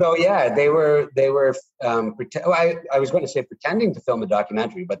 So yeah, they were. I was going to say pretending to film a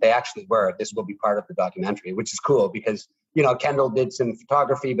documentary, but they actually were. This will be part of the documentary, which is cool because Kendall did some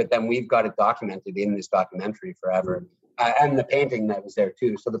photography, but then we've got it documented in this documentary forever, and the painting that was there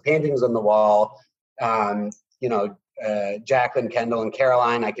too. So the painting's on the wall. Jacqueline, Kendall, and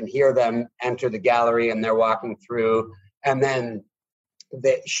Caroline. I can hear them enter the gallery, and they're walking through, and then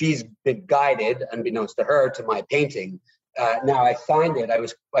she's been guided, unbeknownst to her, to my painting. Now I signed it. I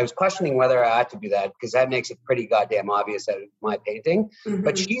was questioning whether I had to do that because that makes it pretty goddamn obvious that it's my painting. Mm-hmm.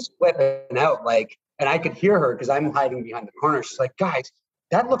 But she's flipping out and I could hear her because I'm hiding behind the corner. She's like, guys,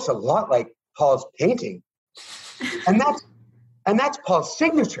 that looks a lot like Paul's painting, and that's Paul's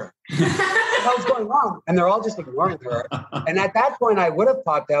signature. What's going on? And they're all just ignoring her. And at that point, I would have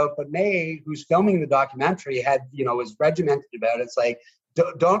popped out, but May, who's filming the documentary, was regimented about it. It's like,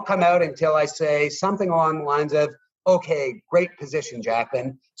 don't come out until I say something along the lines of, okay, great position,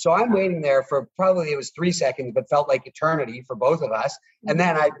 Jacqueline. So I'm waiting there for probably, it was 3 seconds, but felt like eternity for both of us. And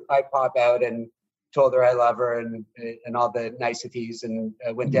then I pop out and told her I love her and all the niceties, and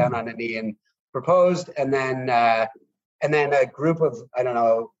went down on a knee and proposed. And then a group of,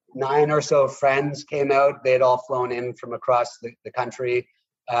 9 or so friends came out. They had all flown in from across the country.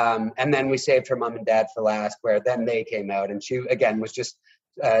 And then we saved her mom and dad for last, where then they came out, and she again was just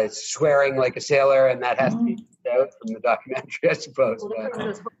swearing like a sailor, and that has to be out from the documentary, I suppose.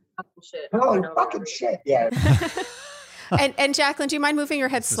 Fucking shit. Yeah. And Jacqueline, do you mind moving your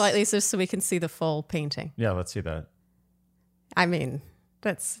head slightly so we can see the full painting? Yeah, let's see that. I mean,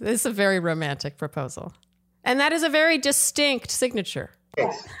 this is a very romantic proposal, and that is a very distinct signature.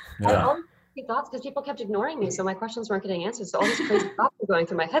 Yes. Yeah. Thoughts because people kept ignoring me, so my questions weren't getting answered. So all these crazy thoughts were going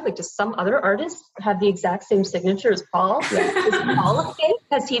through my head. Like, does some other artist have the exact same signature as Paul? Yeah. Is Paul a fake?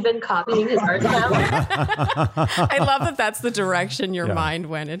 Has he been copying his art style? I love that that's the direction your mind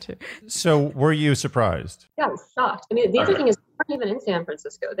went into. So were you surprised? Yeah, I was shocked. I mean, the interesting is we weren't even in San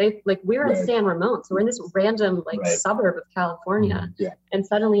Francisco. We were in San Ramon, so we're in this random suburb of California. Yeah. And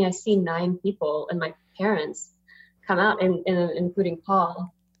suddenly I see 9 people and my parents come out, and including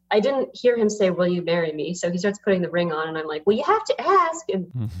Paul. I didn't hear him say, "Will you marry me?" So he starts putting the ring on, and I'm like, "Well, you have to ask."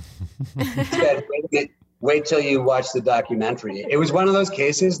 And wait till you watch the documentary. It was one of those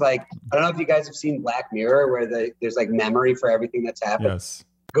cases, I don't know if you guys have seen Black Mirror, where there's memory for everything that's happened. Yes.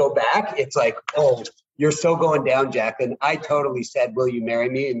 Go back, it's like, oh, you're so going down, Jacqueline. I totally said, "Will you marry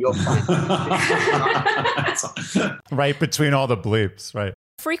me?" And you'll find right between all the bleeps, right?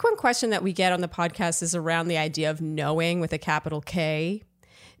 Frequent question that we get on the podcast is around the idea of knowing with a capital K.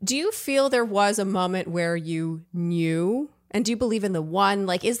 Do you feel there was a moment where you knew? And do you believe in the one?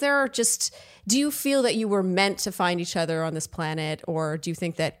 Do you feel that you were meant to find each other on this planet? Or do you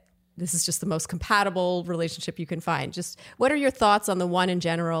think that this is just the most compatible relationship you can find? Just what are your thoughts on the one in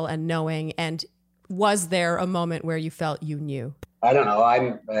general and knowing? And was there a moment where you felt you knew? I don't know.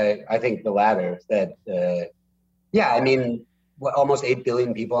 I think the latter. That, almost 8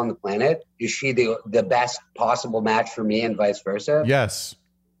 billion people on the planet. Is she the best possible match for me and vice versa? Yes.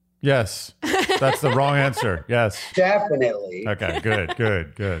 That's the wrong answer. Yes. Definitely. Okay,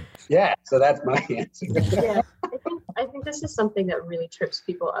 good. Yeah, so that's my answer. Yeah, I think this is something that really trips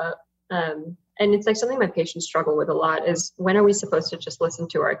people up. And it's something my patients struggle with a lot is, when are we supposed to just listen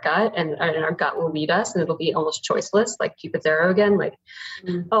to our gut and our gut will lead us and it'll be almost choiceless, like Cupid's arrow again,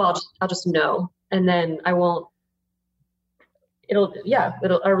 I'll just know. And then I won't,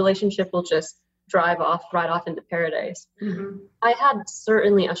 our relationship will just drive right off into paradise. Mm-hmm. I had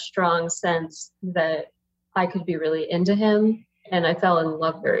certainly a strong sense that I could be really into him, and I fell in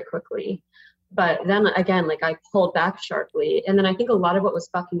love very quickly. But then again, like I pulled back sharply. And then I think a lot of what was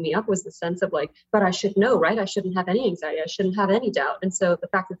fucking me up was the sense of like, but I should know, right? I shouldn't have any anxiety. I shouldn't have any doubt. And so the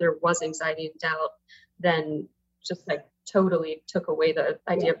fact that there was anxiety and doubt then just like totally took away the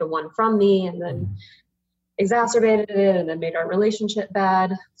idea of the one from me, and then exacerbated it, and then made our relationship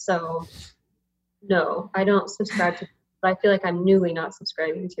bad. So no, I don't subscribe to, but I feel like I'm newly not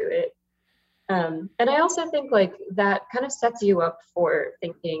subscribing to it. And I also think like that kind of sets you up for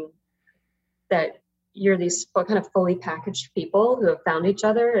thinking that you're these kind of fully packaged people who have found each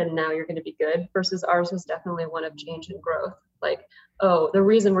other and now you're going to be good, versus ours was definitely one of change and growth. Like, oh, the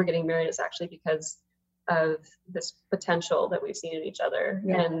reason we're getting married is actually because of this potential that we've seen in each other,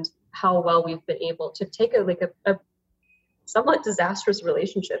 and how well we've been able to take a somewhat disastrous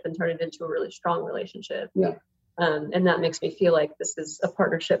relationship and turn it into a really strong relationship. And that makes me feel like this is a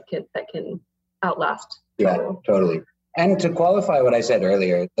partnership that can outlast trouble. Totally. And to qualify what I said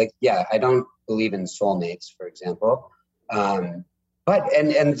earlier, like, I don't believe in soulmates, for example. But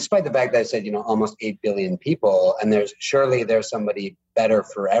despite the fact that I said, almost 8 billion people, and there's somebody better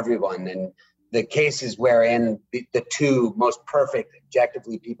for everyone. And the cases wherein the two most perfect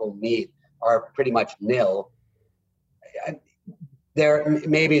objectively people meet are pretty much nil. There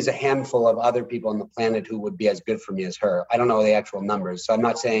maybe is a handful of other people on the planet who would be as good for me as her. I don't know the actual numbers. So I'm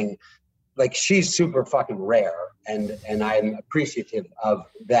not saying, like, she's super fucking rare, and I'm appreciative of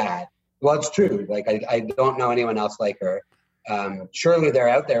that. Well, it's true. Like, I don't know anyone else like her. Surely they're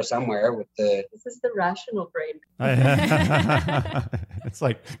out there somewhere with the... This is the rational brain. It's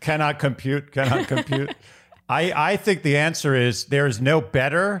like, cannot compute. I think the answer is there's no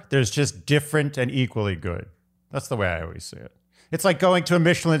better. There's just different and equally good. That's the way I always see it. It's like going to a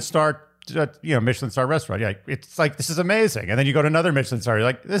Michelin star restaurant. Yeah, it's like, this is amazing. And then you go to another Michelin star. You're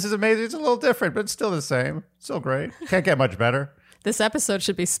like, this is amazing. It's a little different, but it's still the same. Still great. Can't get much better. This episode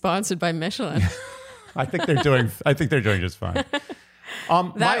should be sponsored by Michelin. I think they're doing just fine.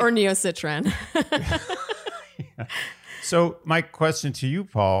 Or Neocitran. So my question to you,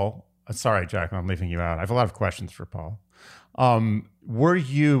 Paul. Sorry, Jacqueline, I'm leaving you out. I have a lot of questions for Paul. Were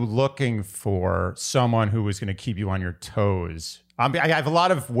you looking for someone who was going to keep you on your toes? I have a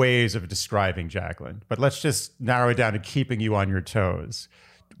lot of ways of describing Jacqueline, but let's just narrow it down to keeping you on your toes.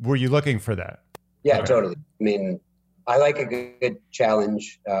 Were you looking for that? Yeah, totally. I mean, I like a good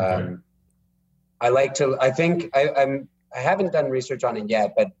challenge. I haven't done research on it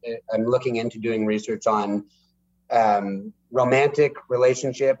yet, but I'm looking into doing research on romantic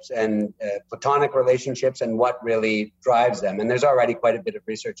relationships and platonic relationships and what really drives them. And there's already quite a bit of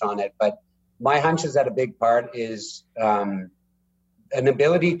research on it, but my hunch is that a big part is an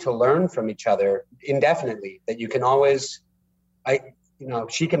ability to learn from each other indefinitely, that you can always,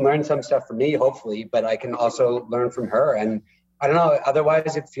 she can learn some stuff from me, hopefully, but I can also learn from her. And I don't know,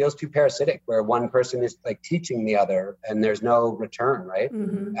 otherwise it feels too parasitic, where one person is like teaching the other and there's no return, right?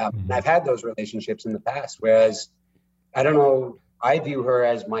 Mm-hmm. And I've had those relationships in the past, whereas I don't know, I view her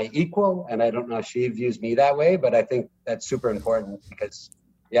as my equal, and I don't know if she views me that way, but I think that's super important because,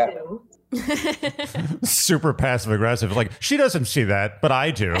 super passive aggressive. Like, she doesn't see that, but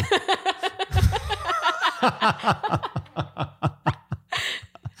I do.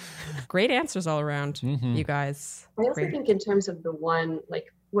 Great answers all around, you guys. I also think in terms of the one,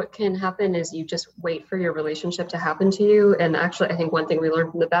 like, what can happen is you just wait for your relationship to happen to you. And actually, I think one thing we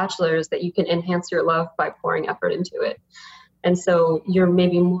learned from The Bachelor is that you can enhance your love by pouring effort into it. And so you're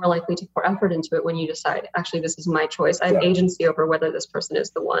maybe more likely to pour effort into it when you decide, actually, this is my choice. I have agency over whether this person is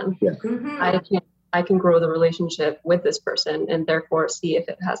the one. Yeah. Mm-hmm. I can grow the relationship with this person and therefore see if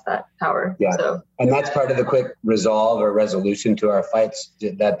it has that power. Yeah. So, and that's part of the quick resolve or resolution to our fights,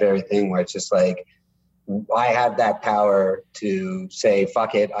 that very thing where it's just like, I have that power to say,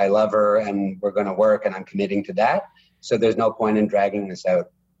 fuck it, I love her and we're going to work and I'm committing to that. So there's no point in dragging this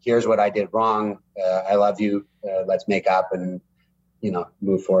out. Here's what I did wrong. I love you. Let's make up and,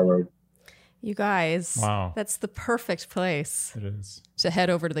 move forward. You guys, wow, that's the perfect place. It is. To head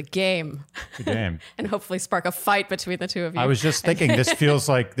over to the game. The game. And hopefully spark a fight between the two of you. I was just thinking, this feels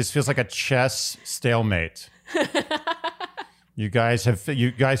like a chess stalemate. You guys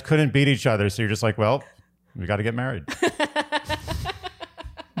couldn't beat each other, so you're just like, well, we got to get married.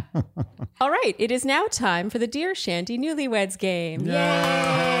 All right, it is now time for the Dear Shanty Newlyweds game.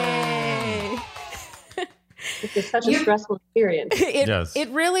 Yay! This is such a stressful experience. It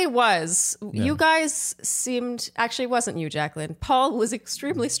really was. Yeah. You guys seemed, actually it wasn't you, Jacqueline. Paul was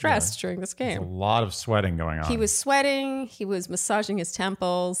extremely stressed during this game. There's a lot of sweating going on. He was sweating. He was massaging his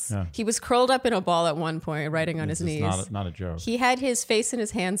temples. Yeah. He was curled up in a ball at one point, writing on his knees. Not a joke. He had his face in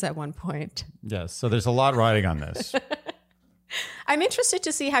his hands at one point. Yes, so there's a lot riding on this. I'm interested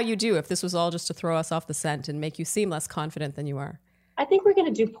to see how you do if this was all just to throw us off the scent and make you seem less confident than you are. I think we're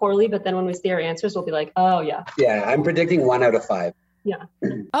going to do poorly, but then when we see our answers, we'll be like, oh, yeah. Yeah, I'm predicting 1 out of 5. Yeah.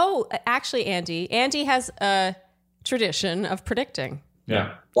 Oh, actually, Andy has a tradition of predicting.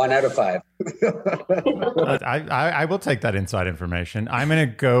 Yeah. 1 out of 5. I will take that inside information. I'm going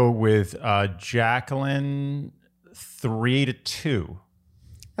to go with Jacqueline 3-2.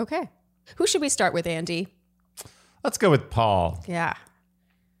 Okay. Who should we start with, Andy? Let's go with Paul. Yeah.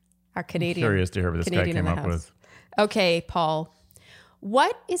 Our Canadian. Curious to hear what this Canadian guy came in the up house. with. Okay, Paul.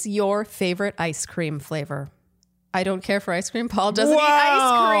 What is your favorite ice cream flavor? I don't care for ice cream. Paul doesn't eat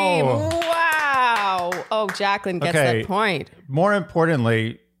ice cream. Wow. Oh, Jacqueline gets that point. More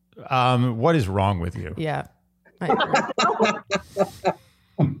importantly, what is wrong with you? Yeah. I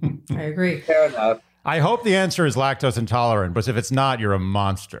agree. Fair enough. I hope the answer is lactose intolerant, but if it's not, you're a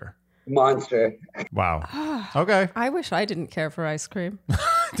monster. Monster. Wow. Okay. I wish I didn't care for ice cream.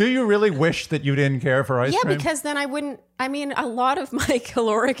 Do you really wish that you didn't care for ice cream? Yeah, because then I wouldn't. I mean, a lot of my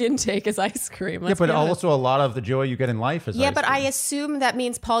caloric intake is ice cream. Yeah, but also a lot of the joy you get in life is ice cream. Yeah, but I assume that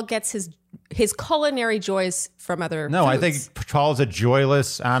means Paul gets his culinary joys from other No, foods. I think Paul's a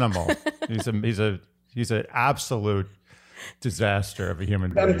joyless animal. he's an absolute disaster of a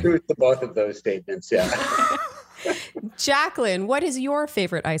human Some being. truth to both of those statements, yeah. Jacqueline, what is your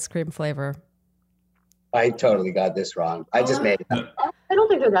favorite ice cream flavor? I totally got this wrong. I just made it up. I don't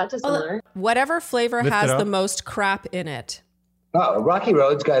think they're that dissimilar. Whatever flavor Lift has it up. the most crap in it. Oh, Rocky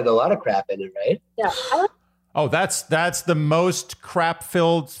Road's got a lot of crap in it, right? Yeah. I like Oh, that's the most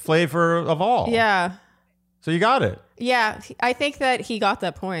crap-filled flavor of all. Yeah. So you got it. Yeah. I think that he got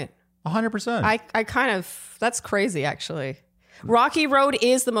that point. 100%. I kind of, that's crazy, actually. Rocky Road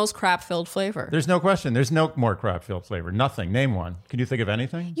is the most crap-filled flavor. There's no question. There's no more crap-filled flavor. Nothing. Name one. Can you think of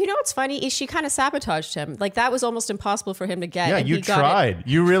anything? You know what's funny is she kind of sabotaged him. Like, that was almost impossible for him to get. Yeah, and you he got tried. it.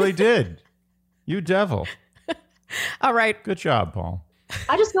 You really did. You devil. All right. Good job, Paul.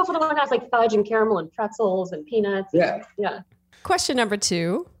 I just go for the one that has like fudge and caramel and pretzels and peanuts. Yeah. Yeah. Question number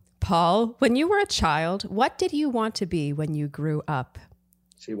 2. Paul, when you were a child, what did you want to be when you grew up?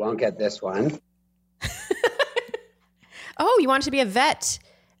 She won't get this one. Oh, you wanted to be a vet.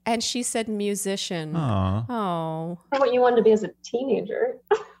 And she said musician. Aw. Oh. What you wanted to be as a teenager.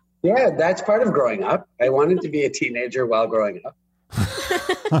 Yeah, that's part of growing up. I wanted to be a teenager while growing up.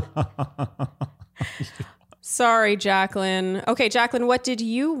 Sorry, Jacqueline. Okay, Jacqueline, what did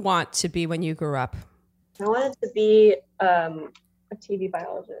you want to be when you grew up? I wanted to be a TV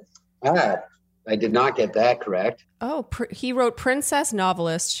biologist. I did not get that correct. Oh, he wrote princess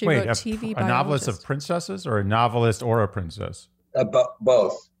novelist. She Wait, wrote TV a novelist biologist. of princesses or a novelist or a princess?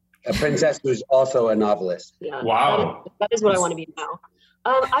 Both. A princess who's also a novelist. Yeah. Wow. That is what I want to be now.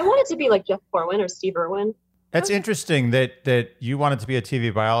 I wanted to be like Jeff Corwin or Steve Irwin. That's interesting that you wanted to be a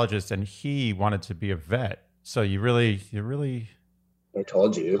TV biologist and he wanted to be a vet. So you really I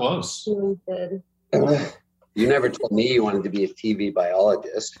told you. Close. He really did. You never told me you wanted to be a TV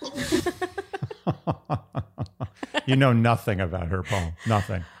biologist. You know nothing about her, Paul.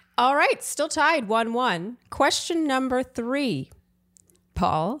 Nothing. All right, still tied 1-1. Question number 3.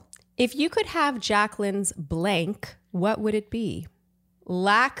 Paul, if you could have Jacqueline's blank, what would it be?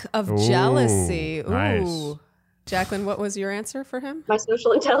 Lack of Ooh, jealousy. Ooh. nice. Jacqueline, what was your answer for him? My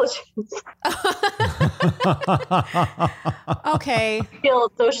social intelligence. Okay. I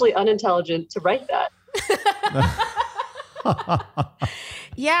feel socially unintelligent to write that.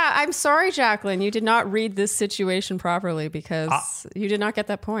 Yeah, I'm sorry, Jacqueline. You did not read this situation properly because you did not get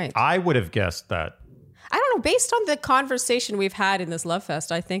that point. I would have guessed that. I don't know. Based on the conversation we've had in this Love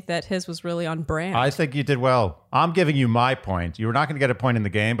Fest, I think that his was really on brand. I think you did well. I'm giving you my point. You were not going to get a point in the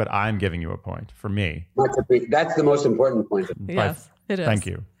game, but I'm giving you a point for me. That's the most important point. Yes, it is. Thank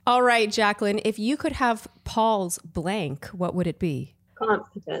you. All right, Jacqueline, if you could have Paul's blank, what would it be?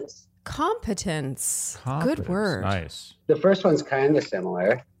 Competence. Competence. Confidence. Good word. Nice. The first one's kind of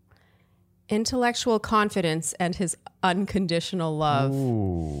similar. Intellectual confidence and his unconditional love.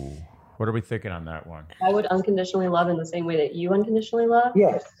 Ooh. What are we thinking on that one? I would unconditionally love in the same way that you unconditionally love.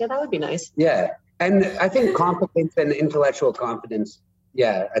 Yes. Yeah, that would be nice. Yeah. And I think competence and intellectual confidence,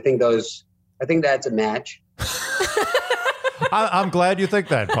 yeah, I think that's a match. I'm glad you think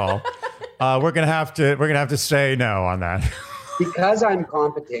that, Paul. We're gonna have to say no on that. Because I'm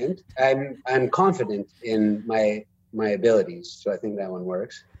competent, I'm confident in my abilities. So I think that one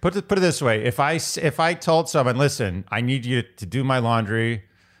works. Put it this way: if I told someone, listen, I need you to do my laundry,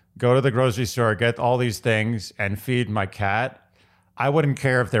 go to the grocery store, get all these things, and feed my cat, I wouldn't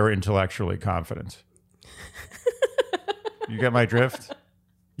care if they were intellectually confident. You get my drift?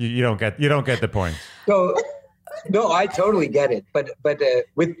 You don't get the point. So No, I totally get it. But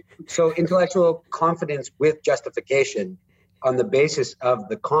so intellectual confidence with justification on the basis of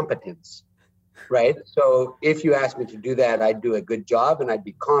the competence, right? So if you asked me to do that, I'd do a good job and I'd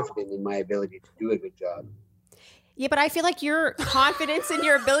be confident in my ability to do a good job. Yeah, but I feel like your confidence in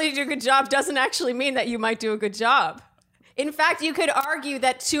your ability to do a good job doesn't actually mean that you might do a good job. In fact, you could argue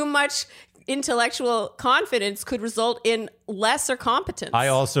that too much intellectual confidence could result in lesser competence. I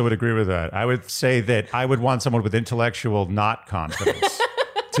also would agree with that. I would say that I would want someone with intellectual not confidence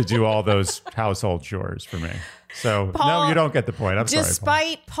to do all those household chores for me. So, Paul, no, you don't get the point. I'm sorry,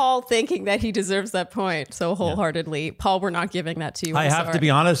 despite Paul thinking that he deserves that point so wholeheartedly, Paul, we're not giving that to you. I have to be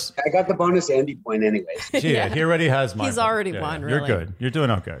honest. I got the bonus Andy point anyways. Gee, he already has my He's point. already won, really. You're good. You're doing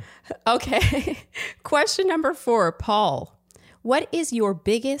okay. Okay. Question number 4, Paul. What is your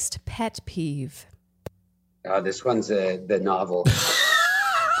biggest pet peeve? Oh, this one's the novel.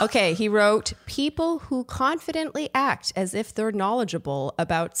 Okay, he wrote, people who confidently act as if they're knowledgeable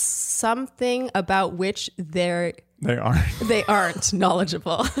about something about which they aren't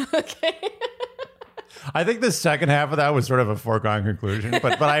knowledgeable. Okay. I think the second half of that was sort of a foregone conclusion,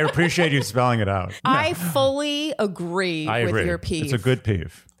 but I appreciate you spelling it out. I fully agree with your peeve. It's a good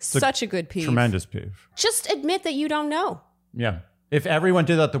peeve. Such a good peeve. Tremendous peeve. Just admit that you don't know. Yeah. If everyone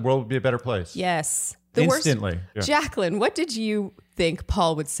did that, the world would be a better place. Yes. Instantly. Yeah. Jacqueline, what did you think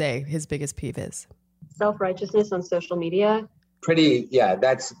Paul would say his biggest peeve is? Self-righteousness on social media.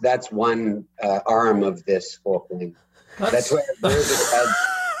 That's one arm of this whole thing. That's where it rears its head.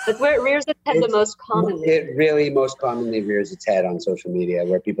 That's where it rears its head the most commonly. It really most commonly rears its head on social media,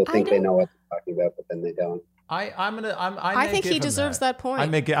 where people think they know what they're talking about, but then they don't. I think he deserves that point.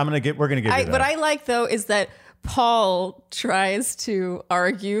 We're gonna give you that. What I like though is that Paul tries to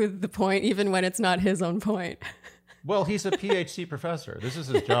argue the point even when it's not his own point. Well, he's a PhD professor. This is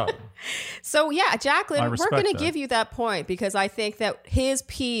his job. So yeah, Jacqueline, we're going to that. give you that point because I think that his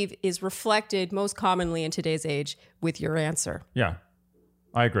peeve is reflected most commonly in today's age with your answer. Yeah,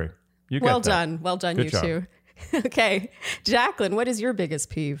 I agree. Well done, Good you job. two. Okay, Jacqueline, what is your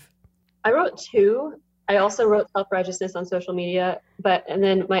biggest peeve? I wrote 2. I also wrote self-righteousness on social media, and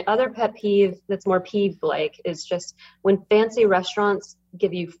then my other pet peeve that's more peeve-like is just when fancy restaurants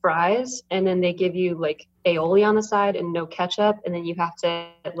give you fries and then they give you like aioli on the side and no ketchup, and then you have to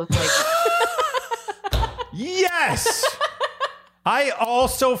look like... Yes! I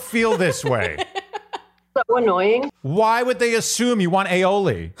also feel this way. So annoying. Why would they assume you want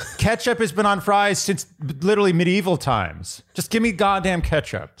aioli? Ketchup has been on fries since literally medieval times. Just give me goddamn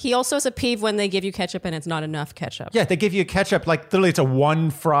ketchup. He also has a peeve when they give you ketchup and it's not enough ketchup. Yeah, they give you ketchup like literally it's a one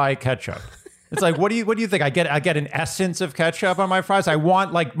fry ketchup. It's like, what do you think? I get an essence of ketchup on my fries. I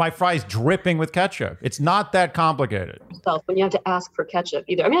want like my fries dripping with ketchup. It's not that complicated. When you have to ask for ketchup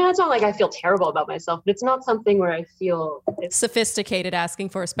either. I mean, it's not like I feel terrible about myself, but it's not something where I feel sophisticated asking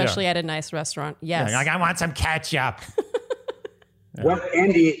for, especially at a nice restaurant. Yes. Yeah, like, I want some ketchup. Well,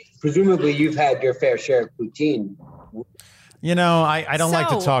 Andy, presumably you've had your fair share of poutine. You know, I don't like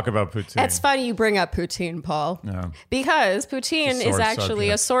to talk about poutine. It's funny you bring up poutine, Paul. Yeah. Because poutine is actually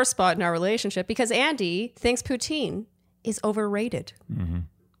subject. a sore spot in our relationship because Andy thinks poutine is overrated. Mm-hmm.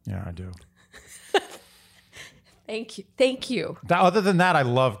 Yeah, I do. Thank you. Other than that, I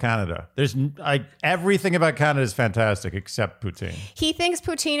love Canada. Everything about Canada is fantastic except poutine. He thinks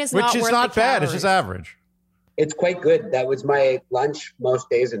poutine is Which not is worth not the bad. calories. It's just average. It's quite good. That was my lunch most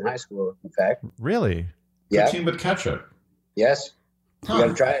days in high school, in fact. Really? Yeah. Poutine with ketchup. Yes. You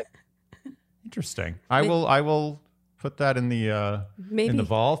gotta try it. Interesting. I will put that in the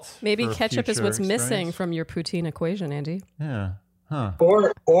vault. Maybe for ketchup is future what's missing experience. from your poutine equation, Andy. Yeah. Huh.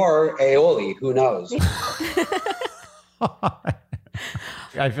 Or aioli, who knows?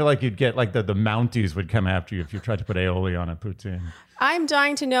 I feel like you'd get like the Mounties would come after you if you tried to put aioli on a poutine. I'm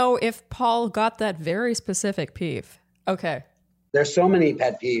dying to know if Paul got that very specific peeve. Okay. There's so many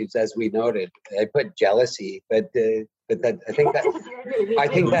pet peeves, as we noted. I put jealousy, but that I think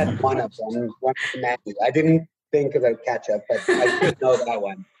that's one of them. I didn't think about ketchup, but I should know that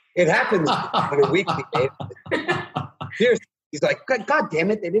one. It happens on a weekly basis. Seriously, he's like, God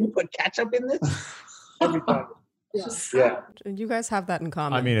damn it, they didn't put ketchup in this every time. Yeah. You guys have that in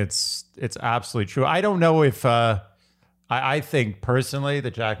common. I mean, it's absolutely true. I don't know if I think personally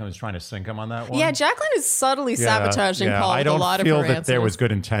that Jacqueline was trying to sink him on that one. Yeah, Jacqueline is subtly sabotaging Paul with a lot of her I don't feel that answers. there was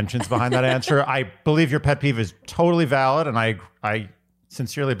good intentions behind that answer. I believe your pet peeve is totally valid, and I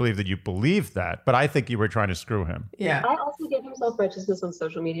sincerely believe that you believe that, but I think you were trying to screw him. Yeah. I also gave him self-righteousness on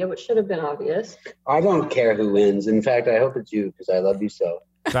social media, which should have been obvious. I don't care who wins. In fact, I hope it's you because I love you so.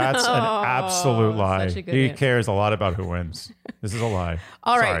 That's an absolute lie. such a good He answer. cares a lot about who wins. This is a lie.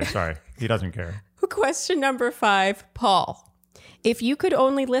 All right. Sorry. He doesn't care. Question number 5, Paul. If you could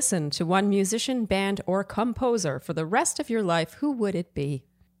only listen to one musician, band, or composer for the rest of your life, who would it be?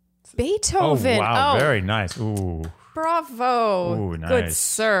 Beethoven. Oh, wow. Very nice. Ooh. Bravo. Ooh, nice. Good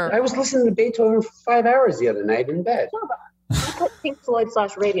sir. I was listening to Beethoven for 5 hours the other night in bed. I put Pink Floyd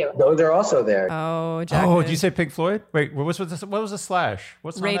 / radio. Those are also there. Oh, Jacqueline. Oh, did you say Pink Floyd? Wait, what was the slash?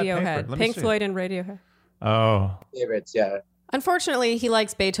 What's on that paper? Radiohead. Let me Pink see. Floyd and Radiohead. Oh. Favorites, yeah. Unfortunately, he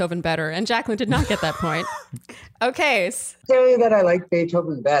likes Beethoven better, and Jacqueline did not get that point. Okay. Tell you that I like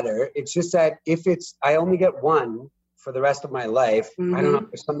Beethoven better. It's just that if I only get one for the rest of my life, I don't know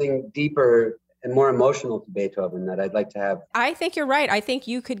if there's something deeper and more emotional to Beethoven that I'd like to have. I think you're right. I think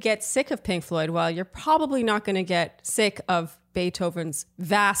you could get sick of Pink Floyd, while you're probably not going to get sick of Beethoven's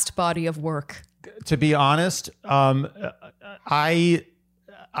vast body of work. To be honest,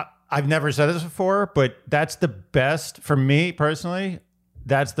 I've never said this before, but that's the best, for me personally,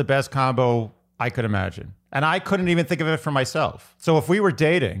 that's the best combo I could imagine. And I couldn't even think of it for myself. So if we were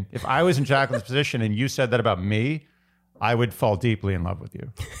dating, if I was in Jacqueline's position and you said that about me, I would fall deeply in love with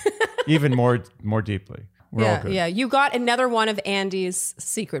you. Even more deeply. We're all good. Yeah. You got another one of Andy's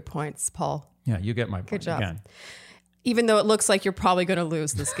secret points, Paul. Yeah, you get my point. Good job. Again. Even though it looks like you're probably going to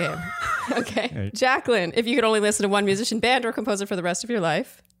lose this game. Okay. Jacqueline, if you could only listen to one musician, band, or composer for the rest of your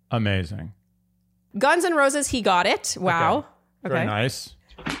life. Amazing. Guns N' Roses, he got it. Wow. Okay. Very nice.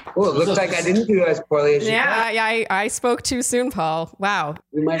 Oh, it looks like I didn't do as poorly as you thought. Yeah, I spoke too soon, Paul. Wow.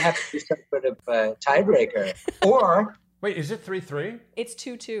 We might have to do some sort of tiebreaker. Or, Wait, is it 3-3? It's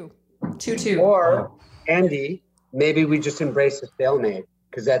 2-2. 2-2. or Andy, maybe we just embrace the stalemate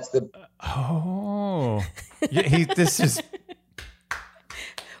because that's the... Oh. This is...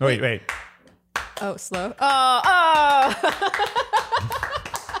 Wait. Oh, slow. Oh.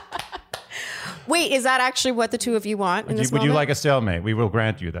 Wait, is that actually what the two of you want in this Would you moment? like a stalemate? We will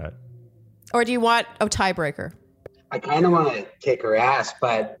grant you that. Or do you want a tiebreaker? I kind of want to kick her ass,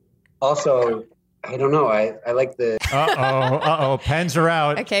 but also, I don't know. I like the... Uh-oh. Pens are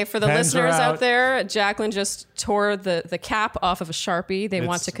out. Okay, for the Pens are listeners out there, Jacqueline just tore the cap off of a Sharpie. They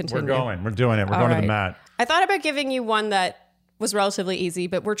want to continue. We're going. We're doing it. We're All going to the right. mat. I thought about giving you one that was relatively easy,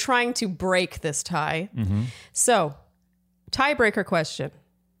 but we're trying to break this tie. Mm-hmm. So, tiebreaker question.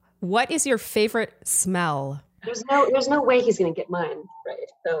 What is your favorite smell? There's no way he's going to get mine right.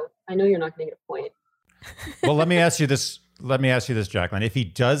 So I know you're not going to get a point. Well, let me ask you this, Jacqueline. If he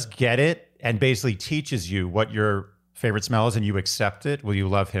does get it and basically teaches you what your favorite smell is and you accept it, will you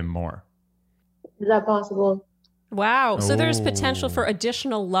love him more? Is that possible? Wow. So there's potential Oh. for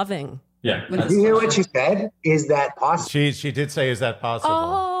additional loving. Yeah. With Did you hear what she said? Is that possible? She did say, is that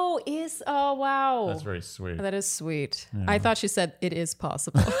possible? Oh, wow. That's very sweet. That is sweet. I thought she said it is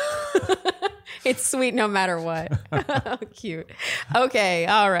possible. It's sweet no matter what. Cute. Okay.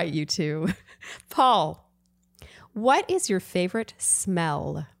 All right, you two. Paul, what is your favorite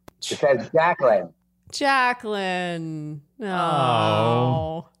smell? It says Jacqueline. Jacqueline.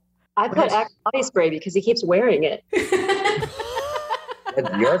 Oh. I put Axe body spray because he keeps wearing it.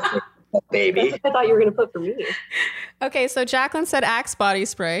 That's your favorite, baby. I thought you were going to put for me. Okay, so Jacqueline said Axe body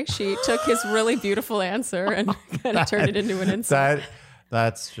spray. She took his really beautiful answer and kind of turned it into an insult.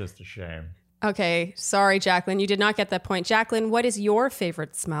 That's just a shame. Okay, sorry, Jacqueline. You did not get that point. Jacqueline, what is your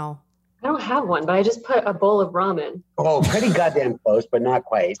favorite smell? I don't have one, but I just put a bowl of ramen. Oh, pretty goddamn close, but not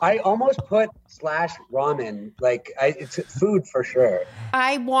quite. I almost put /ramen. It's food for sure.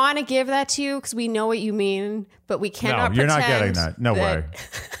 I want to give that to you because we know what you mean, but we cannot No, you're not pretend getting that. No way.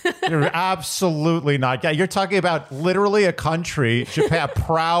 You're absolutely not. You're talking about literally a country, Japan, a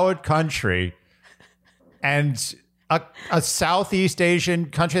proud country, and a Southeast Asian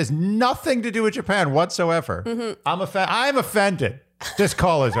country has nothing to do with Japan whatsoever. Mm-hmm. I'm offended. This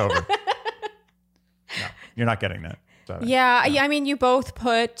call is over. No, you're not getting that. Sorry. Yeah, I mean, you both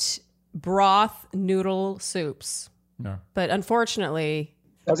put broth noodle soups, No. but unfortunately,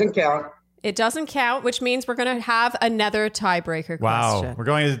 Doesn't count. it doesn't count, which means we're going to have another tiebreaker Wow. question. We're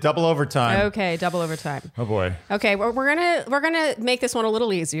going to double overtime. Okay, double overtime. Oh boy. Okay, well, we're gonna make this one a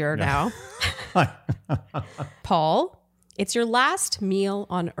little easier now. Paul, it's your last meal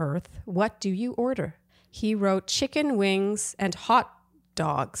on Earth. What do you order? He wrote chicken wings and hot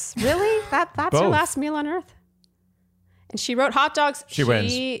dogs. Really? That's your Both. last meal on Earth? And she wrote hot dogs. She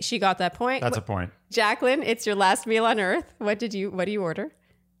wins. She got that point. That's a point. Jacqueline, it's your last meal on Earth. What do you order?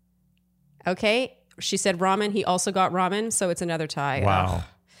 Okay. She said ramen. He also got ramen, so it's another tie. Wow.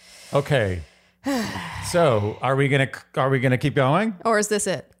 Okay. So are we gonna keep going? Or is this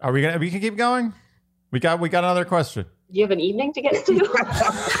it? We can keep going? We got another question. Do you have an evening to get to?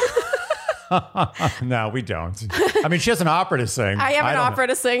 No, we don't. I mean, she has an opera to sing. I have an opera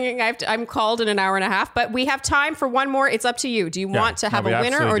to sing. I'm called in an hour and a half, but we have time for one more. It's up to you. Do you want to have a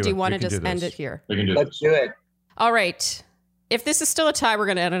winner or do you want to just end it here? We can do Let's do it. All right. If this is still a tie, we're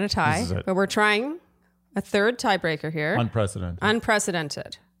going to end in a tie. But we're trying a third tiebreaker here.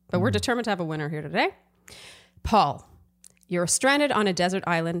 Unprecedented. But we're determined to have a winner here today. Paul, you're stranded on a desert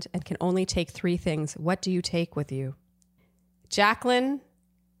island and can only take 3 things. What do you take with you? Jacqueline.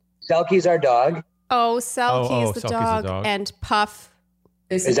 Selkie's our dog. Oh, Selkie's the dog. And Puff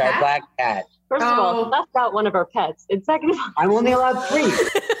is our black cat. First of all, left out one of our pets. And second of all, I'm only allowed 3.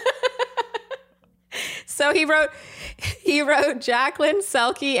 So he wrote Jacqueline,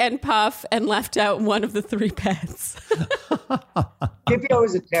 Selkie, and Puff, and left out one of the 3 pets. Scipio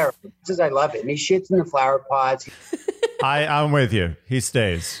is a terror. Says I love it. And he shits in the flower pots. I'm with you. He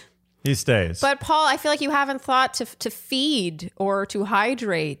stays. But Paul, I feel like you haven't thought to feed or to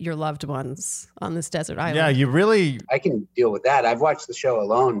hydrate your loved ones on this desert island. Yeah, you really... I can deal with that. I've watched the show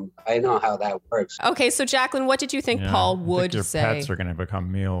Alone. I know how that works. Okay, so Jacqueline, what did you think Paul would say? Your pets are going to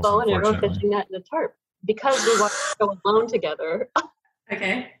become meals, bow and arrow, fishing net, and a tarp. Because we watched the show Alone together.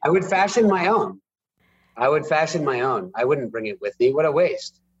 Okay. I would fashion my own. I wouldn't bring it with me. What a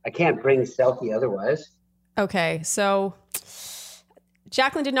waste. I can't bring Selkie otherwise. Okay, so...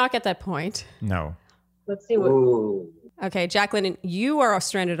 Jacqueline did not get that point. No. Let's see what... Ooh. Okay, Jacqueline, you are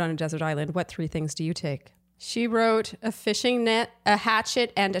stranded on a desert island. What 3 things do you take? She wrote a fishing net, a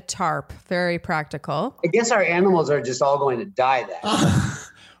hatchet, and a tarp. Very practical. I guess our animals are just all going to die then.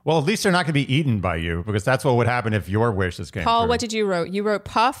 Well, at least they're not going to be eaten by you, because that's what would happen if your wishes came Paul, true. what did you wrote? You wrote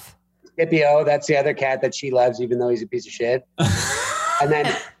Puff? Scipio, that's the other cat that she loves, even though he's a piece of shit. And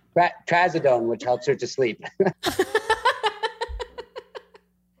then trazodone, which helps her to sleep.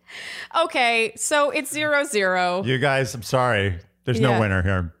 Okay, so it's 0-0. You guys, I'm sorry. There's no winner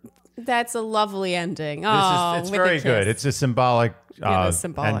here. That's a lovely ending. It's very good. It's a symbolic,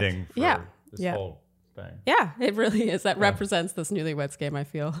 ending for this Yeah. whole thing. Yeah, it really is. That represents this newlyweds game, I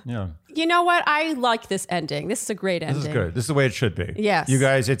feel. Yeah. You know what? I like this ending. This is a great ending. This is good. This is the way it should be. Yes. You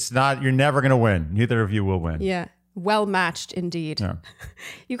guys, you're never going to win. Neither of you will win. Yeah. Well matched indeed. Yeah.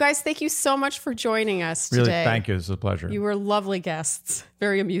 You guys, thank you so much for joining us today. Really, thank you. It's a pleasure. You were lovely guests.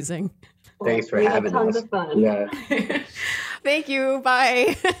 Very amusing. Thanks for having us. Tons of fun. Yeah. Thank you.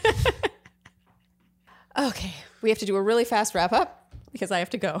 Bye. Okay. We have to do a really fast wrap up because I have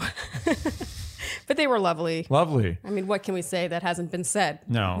to go. But they were lovely. Lovely. I mean, what can we say that hasn't been said?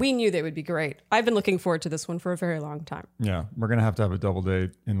 No. We knew they would be great. I've been looking forward to this one for a very long time. Yeah. We're going to have a double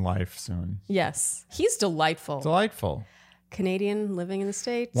date in life soon. Yes. He's delightful. Delightful. Canadian living in the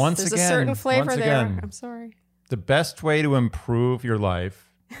States. There's a certain flavor there. I'm sorry. The best way to improve your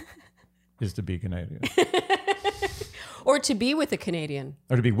life is to be Canadian. Or to be with a Canadian.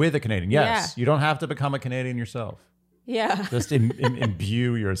 Or to be with a Canadian. Yes. Yeah. You don't have to become a Canadian yourself. Yeah. Just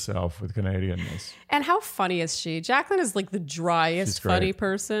imbue yourself with Canadianness. And how funny is she? Jacqueline is like the driest funny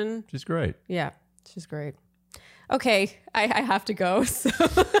person. She's great. Yeah, she's great. Okay, I have to go. So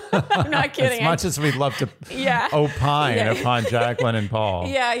I'm not kidding. As much as we'd love to opine upon Jacqueline and Paul.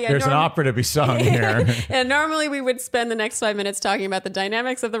 There's an opera to be sung here. And normally we would spend the next 5 minutes talking about the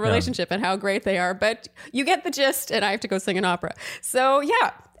dynamics of the relationship and how great they are. But you get the gist, and I have to go sing an opera. So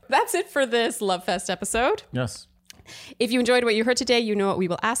yeah, that's it for this Love Fest episode. Yes. If you enjoyed what you heard today, you know what we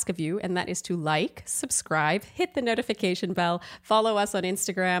will ask of you, and that is to like, subscribe, hit the notification bell, follow us on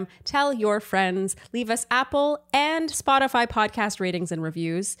Instagram, tell your friends, leave us Apple and Spotify podcast ratings and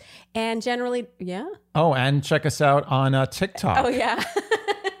reviews, and generally, Oh, and check us out on TikTok. Oh, yeah.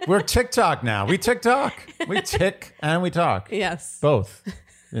 We're TikTok now. We TikTok. We tick and we talk. Yes. Both.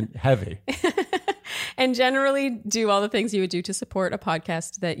 And heavy. And generally do all the things you would do to support a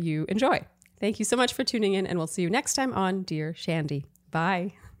podcast that you enjoy. Thank you so much for tuning in, and we'll see you next time on Dear Shandy.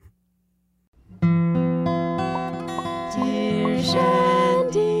 Bye. Dear Shandy.